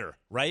better,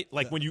 right?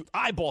 Like when you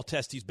eyeball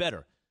test, he's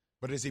better.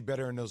 But is he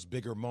better in those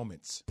bigger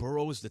moments?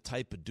 Burrow is the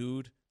type of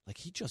dude, like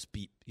he just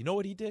beat, you know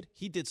what he did?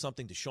 He did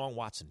something Deshaun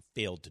Watson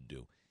failed to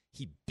do.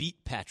 He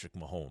beat Patrick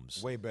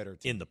Mahomes. Way better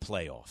team. In the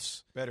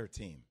playoffs. Better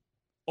team.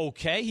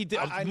 Okay, he did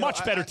a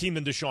much better team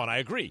than Deshaun, I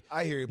agree.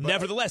 I hear you. But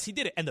nevertheless, he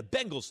did it. And the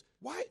Bengals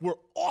were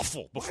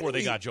awful before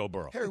they got Joe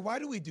Burrow. Harry, why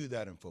do we do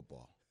that in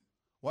football?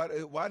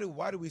 Why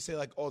do we say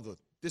like,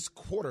 this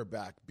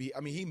quarterback beat?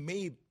 I mean, he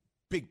made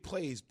big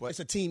plays, but it's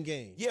a team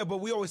game. Yeah, but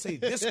we always say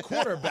this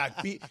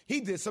quarterback beat.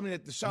 He did something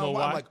that Deshaun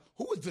Watson. Like,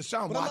 who was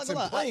Deshaun Watson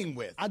playing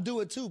with? I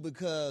do it too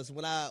because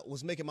when I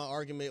was making my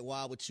argument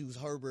why I would choose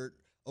Herbert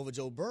over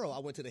Joe Burrow, I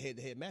went to the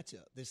head-to-head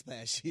matchup this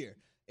past year,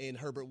 and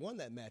Herbert won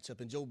that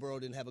matchup, and Joe Burrow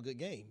didn't have a good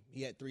game.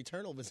 He had 3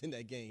 turnovers in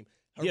that game.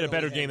 He had a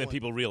better game than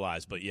people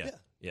realize, but yeah.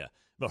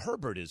 But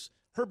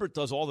Herbert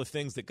does all the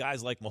things that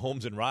guys like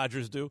Mahomes and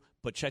Rodgers do,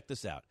 but check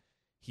this out.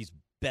 He's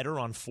better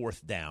on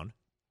 4th down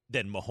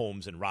than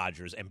Mahomes and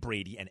Rodgers and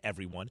Brady and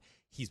everyone.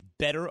 He's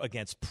better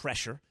against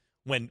pressure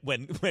when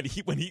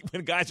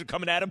guys are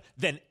coming at him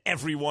than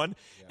everyone.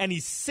 Yeah. And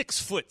he's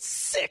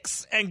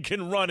 6'6" and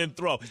can run and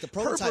throw. He's the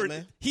prototype, Herbert,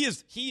 man.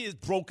 He is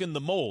broken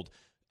the mold.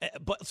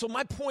 But so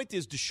my point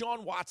is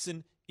Deshaun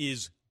Watson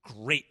is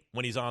great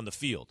when he's on the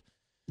field.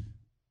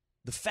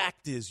 The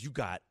fact is you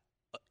got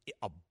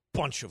a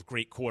bunch of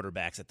great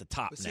quarterbacks at the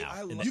top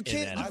now. You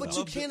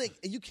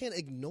can't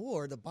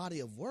ignore the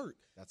body of work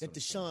that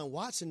Deshaun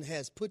Watson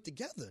has put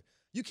together.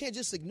 You can't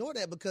just ignore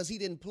that because he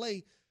didn't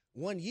play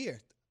 1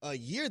 year, a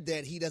year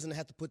that he doesn't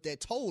have to put that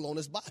toll on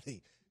his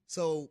body.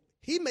 So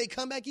he may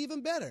come back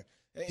even better.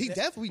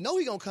 We know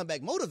he's going to come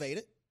back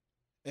motivated.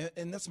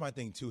 And that's my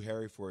thing too,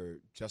 Harry, for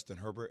Justin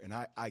Herbert. And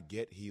I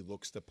get he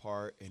looks the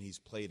part and he's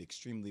played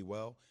extremely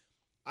well.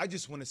 I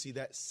just want to see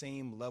that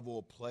same level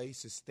of play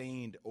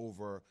sustained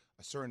over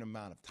a certain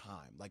amount of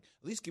time. Like,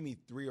 at least give me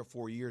 3 or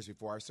 4 years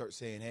before I start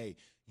saying, hey,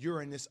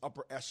 you're in this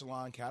upper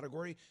echelon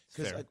category.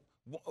 Because,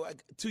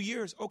 like 2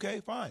 years,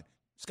 okay, fine.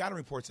 Scouting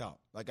reports out.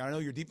 Like, I know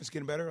your defense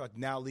getting better. Like,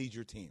 now lead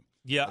your team.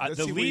 Yeah,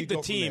 to lead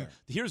the team.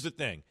 Here's the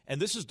thing.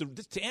 And this is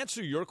to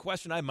answer your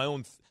question, I have my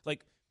own,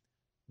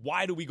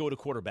 why do we go to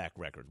quarterback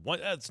record?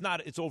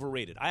 It's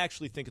overrated. I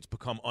actually think it's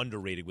become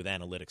underrated with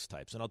analytics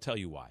types, and I'll tell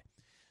you why.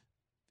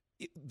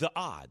 The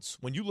odds,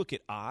 when you look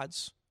at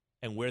odds,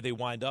 and where they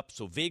wind up.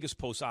 So Vegas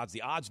posts odds.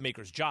 The odds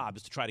maker's job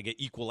is to try to get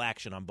equal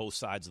action on both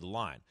sides of the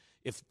line.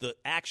 If the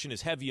action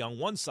is heavy on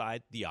one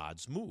side, the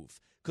odds move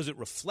because it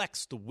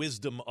reflects the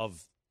wisdom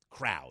of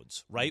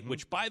crowds, right?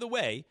 Which, by the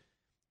way,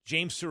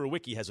 James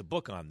Surowiecki has a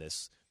book on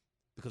this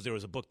because there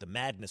was a book, The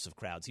Madness of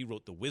Crowds. He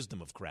wrote The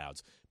Wisdom of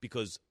Crowds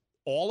because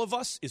all of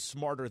us is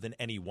smarter than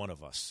any one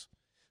of us.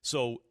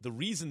 So the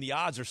reason the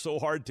odds are so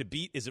hard to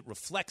beat is it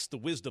reflects the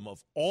wisdom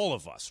of all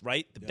of us,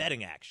 right? The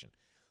betting action.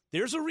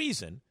 There's a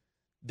reason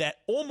that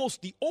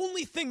almost the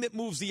only thing that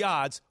moves the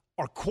odds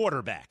are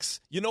quarterbacks.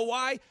 You know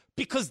why?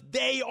 Because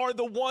they are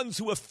the ones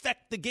who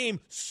affect the game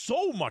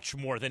so much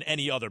more than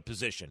any other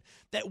position.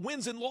 That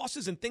wins and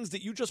losses and things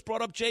that you just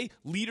brought up, Jay,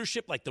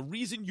 leadership, like the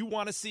reason you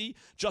want to see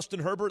Justin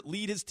Herbert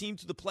lead his team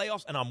to the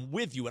playoffs, and I'm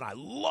with you, and I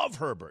love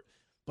Herbert.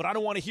 But I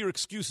don't want to hear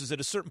excuses. At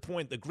a certain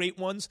point, the great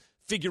ones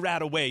figure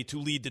out a way to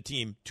lead the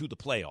team to the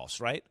playoffs,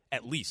 right?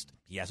 At least.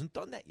 He hasn't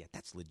done that yet.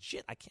 That's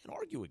legit. I can't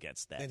argue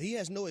against that. And he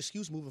has no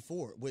excuse moving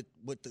forward. With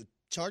what the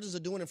Chargers are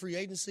doing in free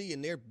agency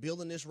and they're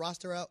building this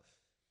roster out,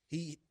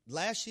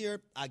 last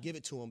year, I give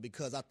it to him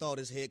because I thought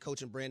his head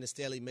coach and Brandon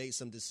Staley made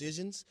some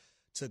decisions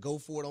to go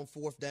for it on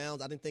fourth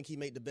downs. I didn't think he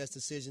made the best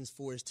decisions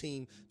for his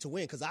team to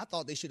win because I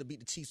thought they should have beat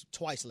the Chiefs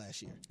twice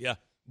last year. Yeah.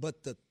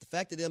 But the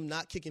fact of them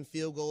not kicking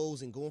field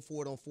goals and going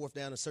for it on fourth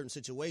down in certain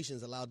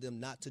situations allowed them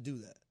not to do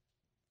that.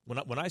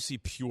 When I see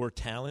pure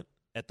talent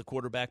at the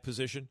quarterback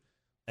position,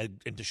 and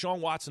Deshaun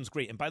Watson's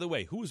great. And by the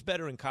way, who was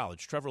better in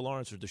college, Trevor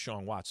Lawrence or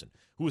Deshaun Watson?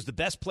 Who was the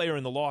best player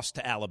in the loss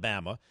to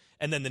Alabama,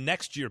 and then the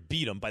next year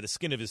beat him by the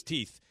skin of his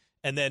teeth,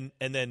 and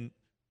then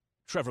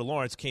Trevor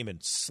Lawrence came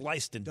and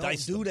sliced and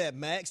diced him. Don't do that,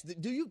 Max.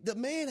 The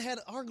man had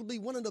arguably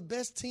one of the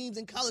best teams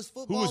in college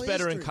football. Who was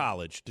better history. in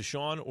college,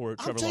 Deshaun or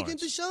Trevor Lawrence? I'm taking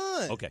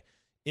Deshaun. Okay.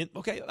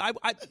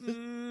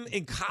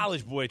 In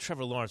college, boy,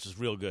 Trevor Lawrence was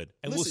real good,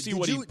 and we'll see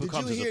what he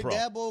becomes as a pro. Did you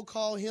hear Dabo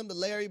call him the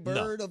Larry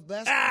Bird of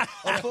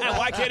basketball?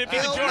 Why can't it be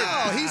the Jordan?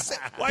 No.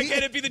 Why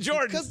can't it be the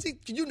Jordan? Because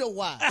you know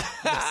why.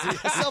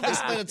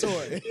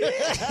 Self-explanatory.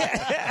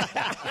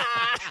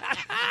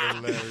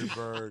 Larry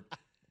Bird.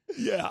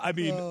 Yeah, I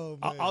mean,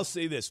 I'll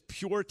say this: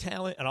 pure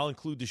talent, and I'll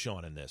include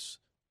Deshaun in this.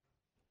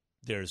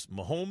 There's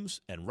Mahomes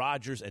and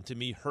Rodgers, and to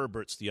me,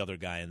 Herbert's the other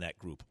guy in that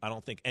group. I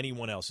don't think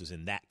anyone else is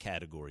in that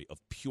category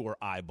of pure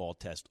eyeball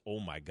test.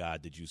 Oh, my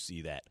God, did you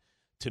see that?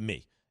 To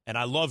me. And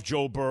I love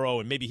Joe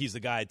Burrow, and maybe he's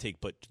the guy I'd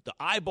take. But the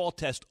eyeball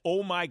test,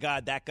 oh, my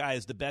God, that guy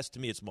is the best to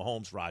me. It's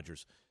Mahomes,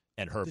 Rodgers,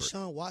 and Herbert.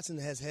 Deshaun Watson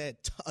has had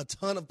a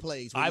ton of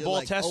plays.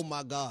 Eyeball test? Oh,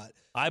 my God.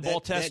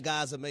 Eyeball test? That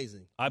guy's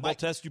amazing. Eyeball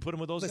test, you put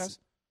him with those guys?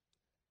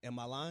 Am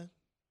I lying?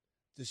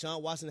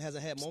 Deshaun Watson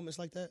hasn't had moments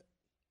like that?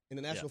 In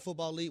the National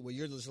Football League, where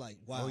you're just like,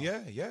 wow. Oh, yeah.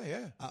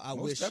 I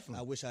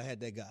wish I had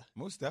that guy.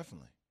 Most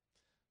definitely.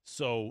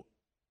 So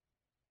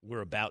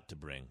we're about to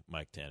bring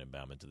Mike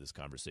Tannenbaum into this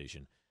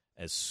conversation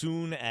as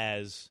soon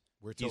as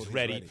he's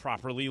ready,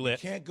 properly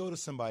lit. You can't go to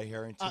somebody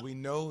here until we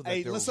know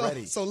that they're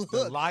ready. So look,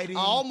 I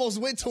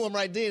almost went to him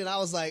right then, and I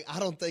was like, I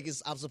don't think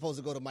I'm supposed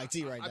to go to Mike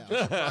T right now.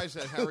 I'm surprised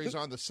that Harry's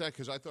on the set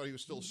because I thought he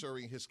was still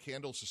serving his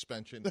candle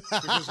suspension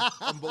because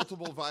of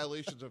multiple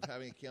violations of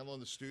having a candle in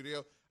the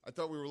studio. I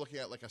thought we were looking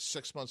at like a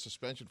 6-month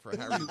suspension for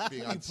Harry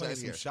being on set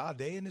here. Some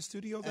Sade in the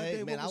studio that day?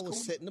 Hey, man, I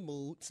was setting the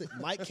mood.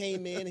 Mike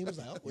came in. He was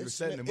like, you were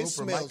setting the mood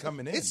for Mike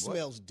coming in. It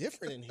smells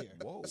different in here.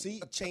 Whoa.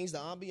 See, changed the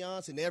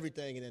ambiance and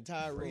everything in the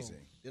entire room.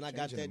 Then I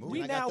got that.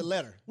 I got the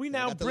letter. We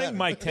now bring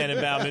Mike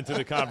Tannenbaum into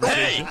the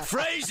conversation. Hey,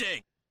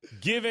 phrasing!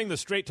 Giving the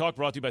Straight Talk,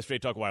 brought to you by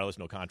Straight Talk Wireless,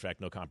 no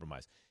contract, no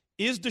compromise.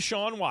 Is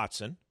Deshaun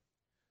Watson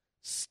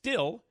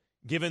still,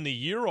 given the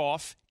year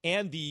off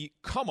and the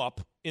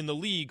come-up in the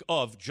league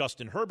of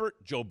Justin Herbert,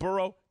 Joe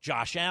Burrow,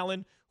 Josh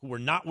Allen, who are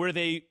not where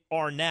they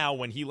are now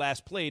when he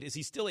last played, is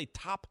he still a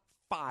top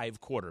 5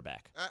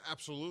 quarterback?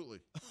 Absolutely.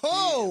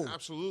 Oh! He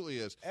absolutely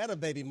is. Atta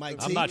baby Mike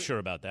T. I'm not sure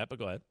about that, but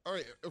go ahead. All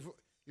right.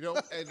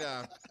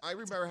 I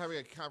remember having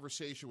a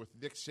conversation with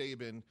Nick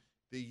Saban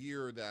the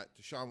year that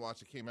Deshaun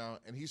Watson came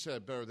out, and he said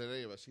it better than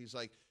any of us. He's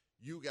like,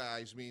 you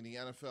guys, meaning the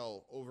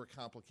NFL,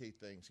 overcomplicate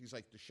things. He's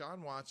like, Deshaun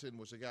Watson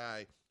was a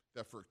guy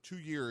that for 2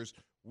 years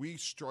we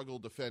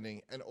struggled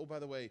defending. And, oh, by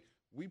the way,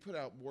 we put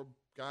out more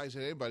guys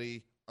than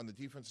anybody on the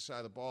defensive side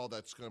of the ball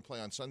that's going to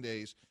play on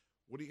Sundays.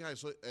 What do you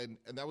guys – and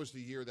that was the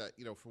year that,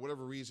 for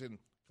whatever reason,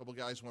 a couple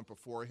guys went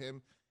before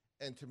him.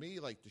 And to me,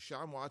 like,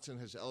 Deshaun Watson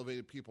has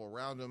elevated people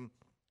around him.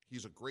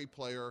 He's a great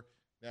player.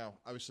 Now,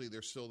 obviously,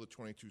 there's still the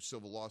 22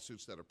 civil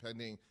lawsuits that are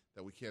pending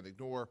that we can't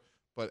ignore.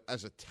 But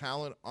as a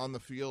talent on the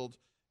field,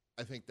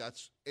 I think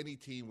that's – any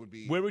team would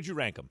be – Where would you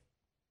rank him?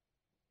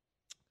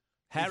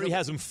 Harry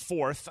has him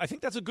 4th. I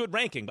think that's a good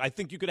ranking. I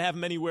think you could have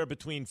him anywhere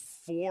between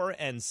 4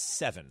 and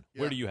 7.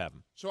 Yeah. Where do you have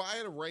him? So I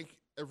had to rank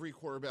every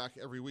quarterback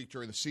every week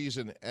during the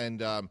season,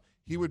 and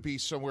he would be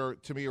somewhere,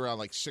 to me, around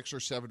like 6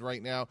 or 7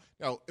 right now.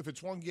 Now, if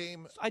it's one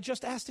game. I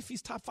just asked if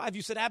he's top 5.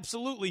 You said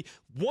absolutely.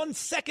 1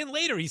 second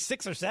later, he's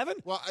 6 or 7?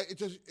 Well,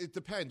 it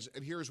depends,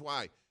 and here's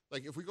why.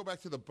 Like, if we go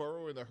back to the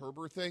Burrow and the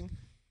Herbert thing,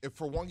 if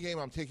for one game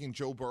I'm taking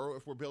Joe Burrow,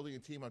 if we're building a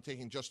team, I'm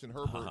taking Justin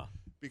Herbert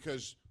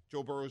because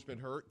Joe Burrow's been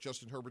hurt.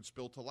 Justin Herbert's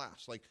built to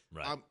last. Like,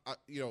 right.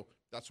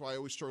 That's why I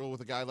always struggle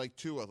with a guy like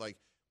Tua. Like,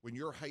 when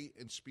you're height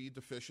and speed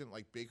deficient,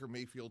 like Baker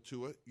Mayfield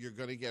Tua, you're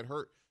going to get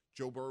hurt.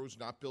 Joe Burrow's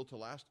not built to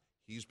last.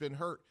 He's been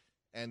hurt.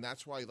 And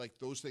that's why, like,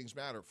 those things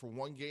matter. For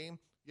one game,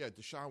 yeah,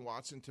 Deshaun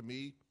Watson, to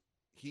me,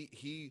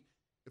 he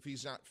if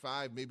he's not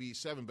 5, maybe he's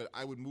 7, but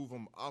I would move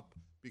him up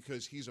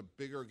because he's a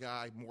bigger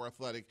guy, more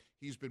athletic.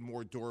 He's been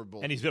more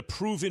durable. And he's a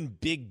proven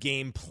big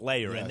game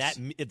player, Yes.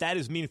 and that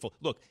is meaningful.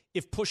 Look,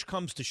 if push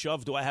comes to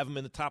shove, do I have him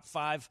in the top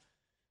 5?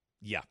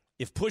 Yeah.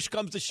 If push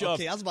comes to shove,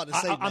 Okay, I was about to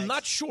say, I'm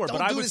not sure, don't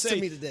but do this to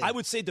me today. I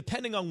would say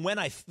depending on when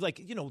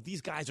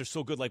these guys are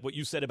so good, like what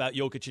you said about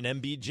Jokic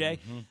and Embiid, Jay.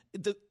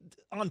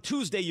 On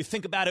Tuesday, you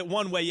think about it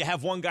one way, you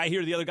have one guy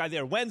here, the other guy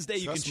there. Wednesday,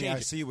 you Trust can me, change I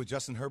it. see it with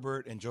Justin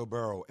Herbert and Joe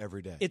Burrow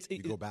every day. You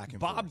go back and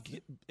Bob,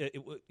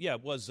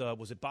 forth.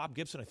 was it Bob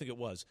Gibson? I think it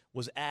was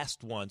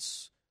asked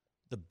once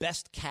the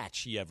best catch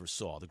he ever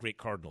saw, the great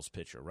Cardinals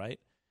pitcher, right?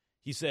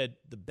 He said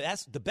the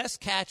best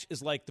catch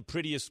is like the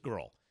prettiest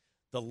girl.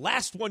 The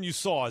last one you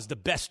saw is the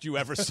best you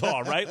ever saw,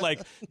 right? Like,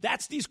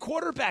 that's these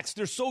quarterbacks.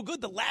 They're so good.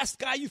 The last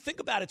guy you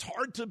think about, it's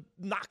hard to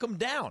knock them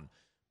down.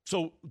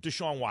 So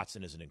Deshaun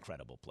Watson is an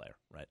incredible player,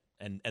 right?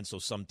 And so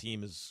some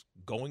team is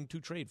going to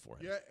trade for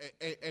him.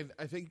 Yeah, and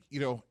I think,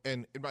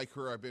 and in my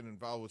career, I've been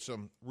involved with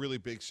some really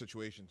big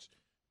situations.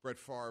 Brett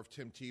Favre,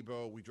 Tim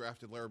Tebow, we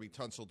drafted Larry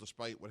Tunsil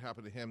despite what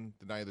happened to him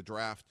the night of the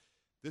draft.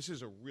 This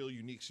is a real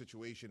unique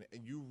situation,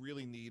 and you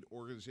really need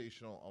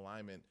organizational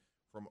alignment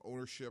from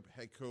ownership,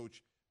 head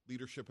coach,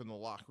 leadership in the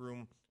locker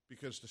room,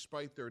 because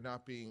despite there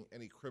not being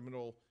any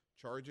criminal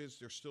charges,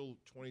 there's still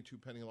 22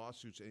 pending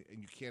lawsuits,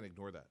 and you can't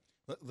ignore that.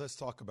 Let's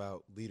talk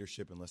about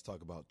leadership and let's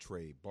talk about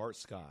trade. Bart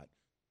Scott,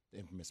 the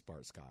infamous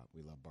Bart Scott.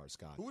 We love Bart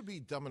Scott. Who would be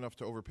dumb enough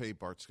to overpay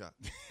Bart Scott?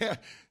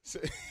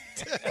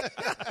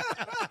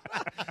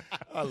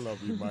 I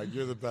love you, Mike.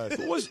 You're the best.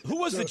 Who was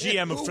the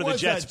GM for the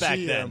Jets back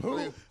then?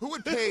 Who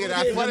would pay an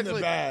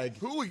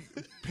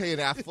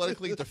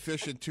athletically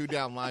deficient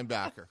 2-down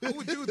linebacker? Who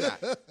would do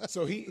that?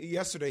 So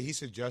yesterday he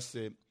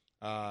suggested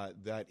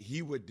that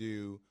he would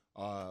do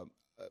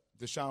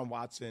Deshaun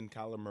Watson,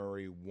 Kyler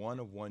Murray,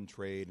 1-of-1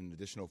 trade, an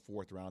additional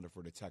 4th rounder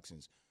for the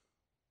Texans.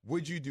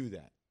 Would you do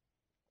that?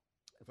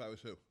 If I was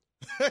who?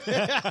 Take both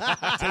sides.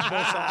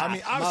 I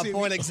mean, obviously, My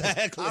point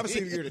exactly.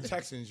 Obviously, if you're the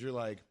Texans, you're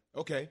like,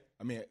 okay.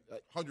 I mean,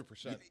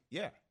 100%.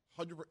 Yeah.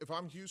 100%. If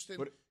I'm Houston,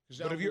 But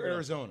if you're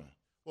Arizona,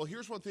 well,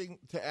 here's one thing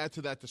to add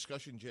to that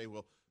discussion, Jay,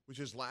 which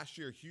is last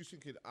year Houston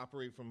could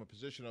operate from a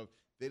position of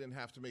they didn't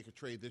have to make a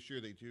trade. This year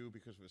they do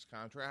because of his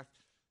contract.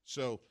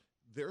 So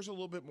there's a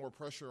little bit more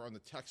pressure on the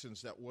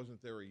Texans that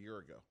wasn't there a year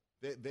ago.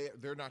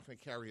 They're not going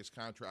to carry his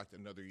contract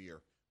another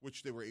year,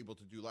 which they were able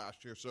to do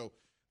last year. So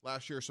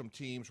last year some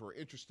teams were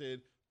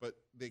interested, but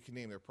they can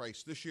name their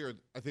price. This year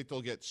I think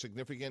they'll get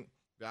significant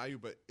value,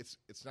 but it's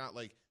not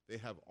like they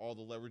have all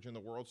the leverage in the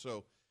world.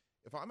 So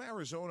if I'm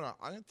Arizona,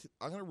 I'm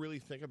going to really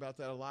think about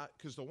that a lot,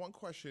 because the one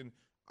question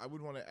I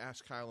would want to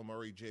ask Kyler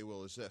Murray, J.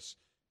 Will, is this.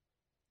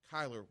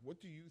 Kyler,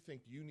 what do you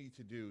think you need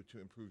to do to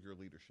improve your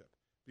leadership?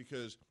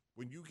 Because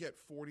when you get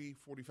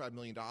 $45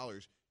 million,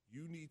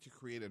 you need to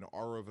create an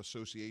aura of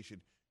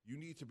association. You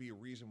need to be a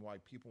reason why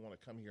people want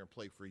to come here and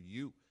play for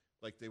you,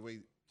 like the way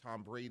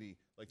Tom Brady,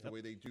 like the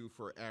way they do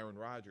for Aaron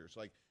Rodgers.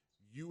 Like,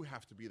 you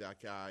have to be that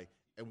guy.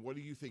 And what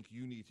do you think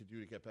you need to do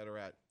to get better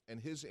at?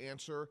 And his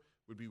answer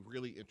would be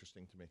really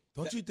interesting to me.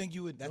 don't you think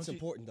you would? That's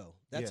important, though.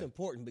 That's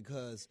important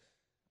because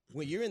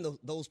when you're in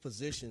those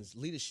positions,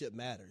 leadership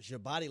matters. Your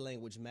body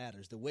language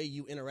matters. The way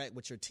you interact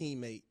with your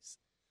teammates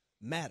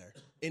matter.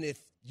 And if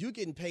you're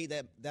getting paid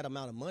that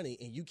amount of money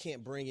and you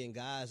can't bring in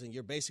guys and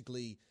you're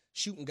basically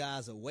shooting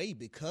guys away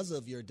because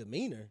of your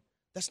demeanor,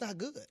 that's not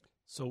good.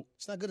 So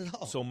it's not good at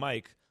all. So,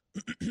 Mike,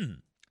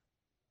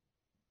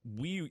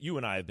 you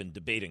and I have been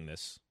debating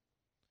this.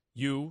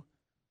 You,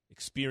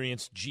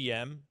 experienced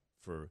GM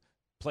for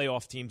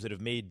playoff teams that have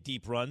made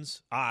deep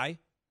runs. I,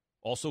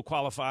 also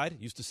qualified,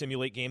 used to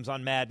simulate games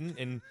on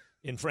Madden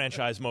in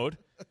franchise mode.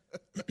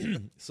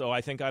 So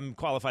I think I'm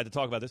qualified to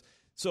talk about this.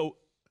 So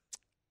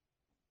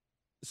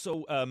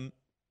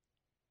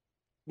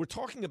we're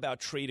talking about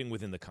trading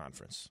within the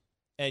conference.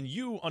 And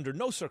you, under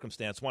no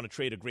circumstance, want to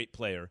trade a great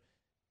player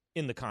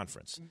in the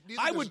conference.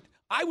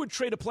 I would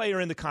trade a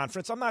player in the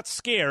conference. I'm not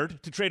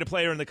scared to trade a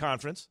player in the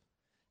conference.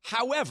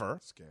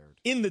 However,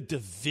 in the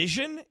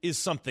division is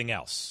something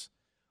else.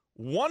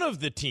 One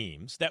of the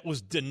teams that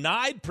was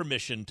denied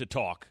permission to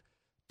talk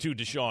to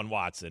Deshaun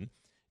Watson,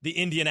 the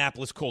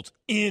Indianapolis Colts,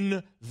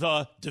 in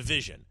the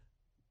division.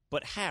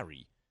 But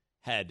Harry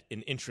had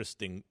an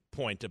interesting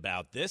point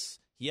about this.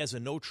 He has a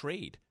no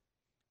trade.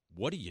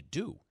 What do you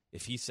do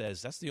if he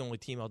says that's the only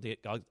team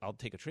I'll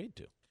take a trade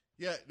to?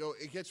 Yeah, no,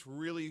 it gets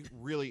really,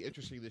 really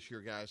interesting this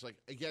year, guys. Like,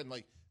 again,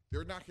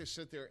 they're not going to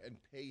sit there and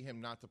pay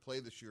him not to play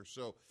this year.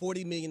 So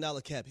 $40 million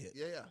cap hit.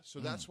 Yeah. So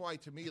that's why,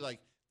 to me,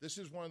 this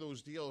is one of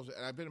those deals,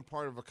 and I've been a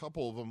part of a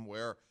couple of them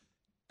where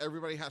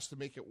everybody has to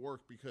make it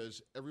work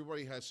because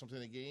everybody has something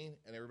to gain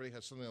and everybody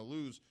has something to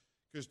lose.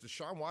 Because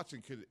Deshaun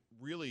Watson could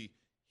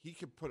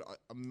put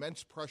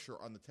immense pressure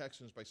on the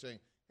Texans by saying,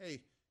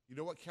 hey, you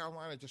know what,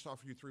 Carolina just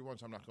offered you 3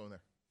 1s. I'm not going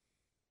there.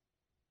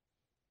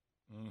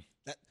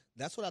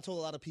 That's what I told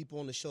a lot of people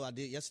on the show I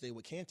did yesterday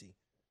with Canty.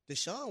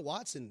 Deshaun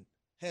Watson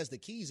has the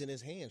keys in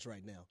his hands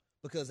right now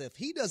because if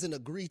he doesn't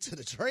agree to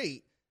the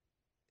trade,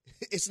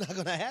 it's not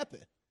going to happen.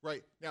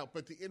 Right. Now,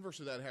 but the inverse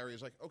of that, Harry,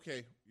 is like,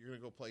 okay, you're going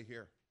to go play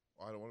here.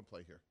 Well, I don't want to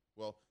play here.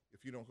 Well,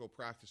 if you don't go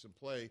practice and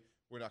play,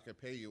 we're not going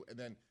to pay you. And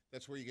then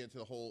that's where you get into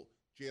the whole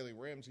Jalen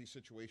Ramsey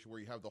situation where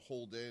you have the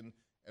hold in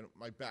and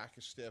my back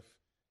is stiff.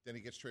 Then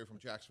he gets traded from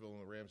Jacksonville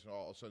and the Rams, and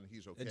all of a sudden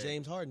he's okay. A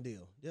James Harden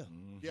deal. Yeah.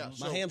 Yeah.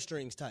 My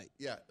hamstring's tight.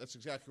 Yeah, that's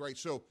exactly right.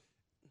 So,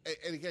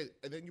 and again,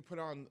 and then you put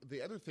on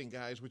the other thing,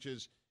 guys, which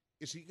is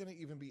he going to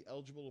even be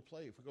eligible to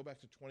play? If we go back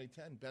to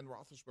 2010, Ben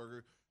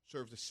Roethlisberger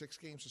served a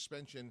 6-game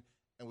suspension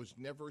and was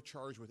never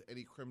charged with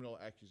any criminal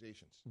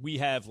accusations. We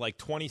have like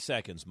 20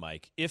 seconds,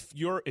 Mike. If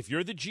you're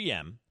the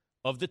GM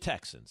of the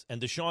Texans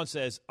and Deshaun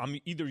says,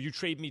 either you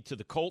trade me to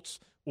the Colts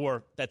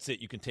or that's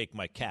it, you can take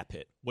my cap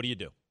hit. What do you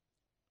do?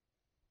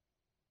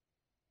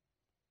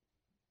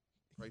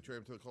 Right, trade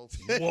him to the Colts.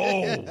 Whoa!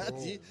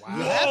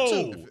 You have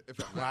to.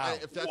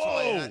 If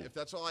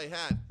that's all I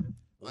had.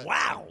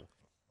 Wow!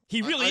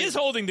 He really is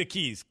holding the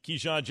keys.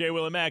 Keyshawn, J.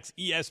 Will, and Max,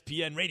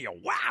 ESPN Radio.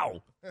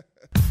 Wow!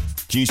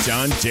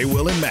 Keyshawn, J.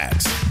 Will, and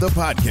Max, the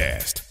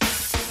podcast.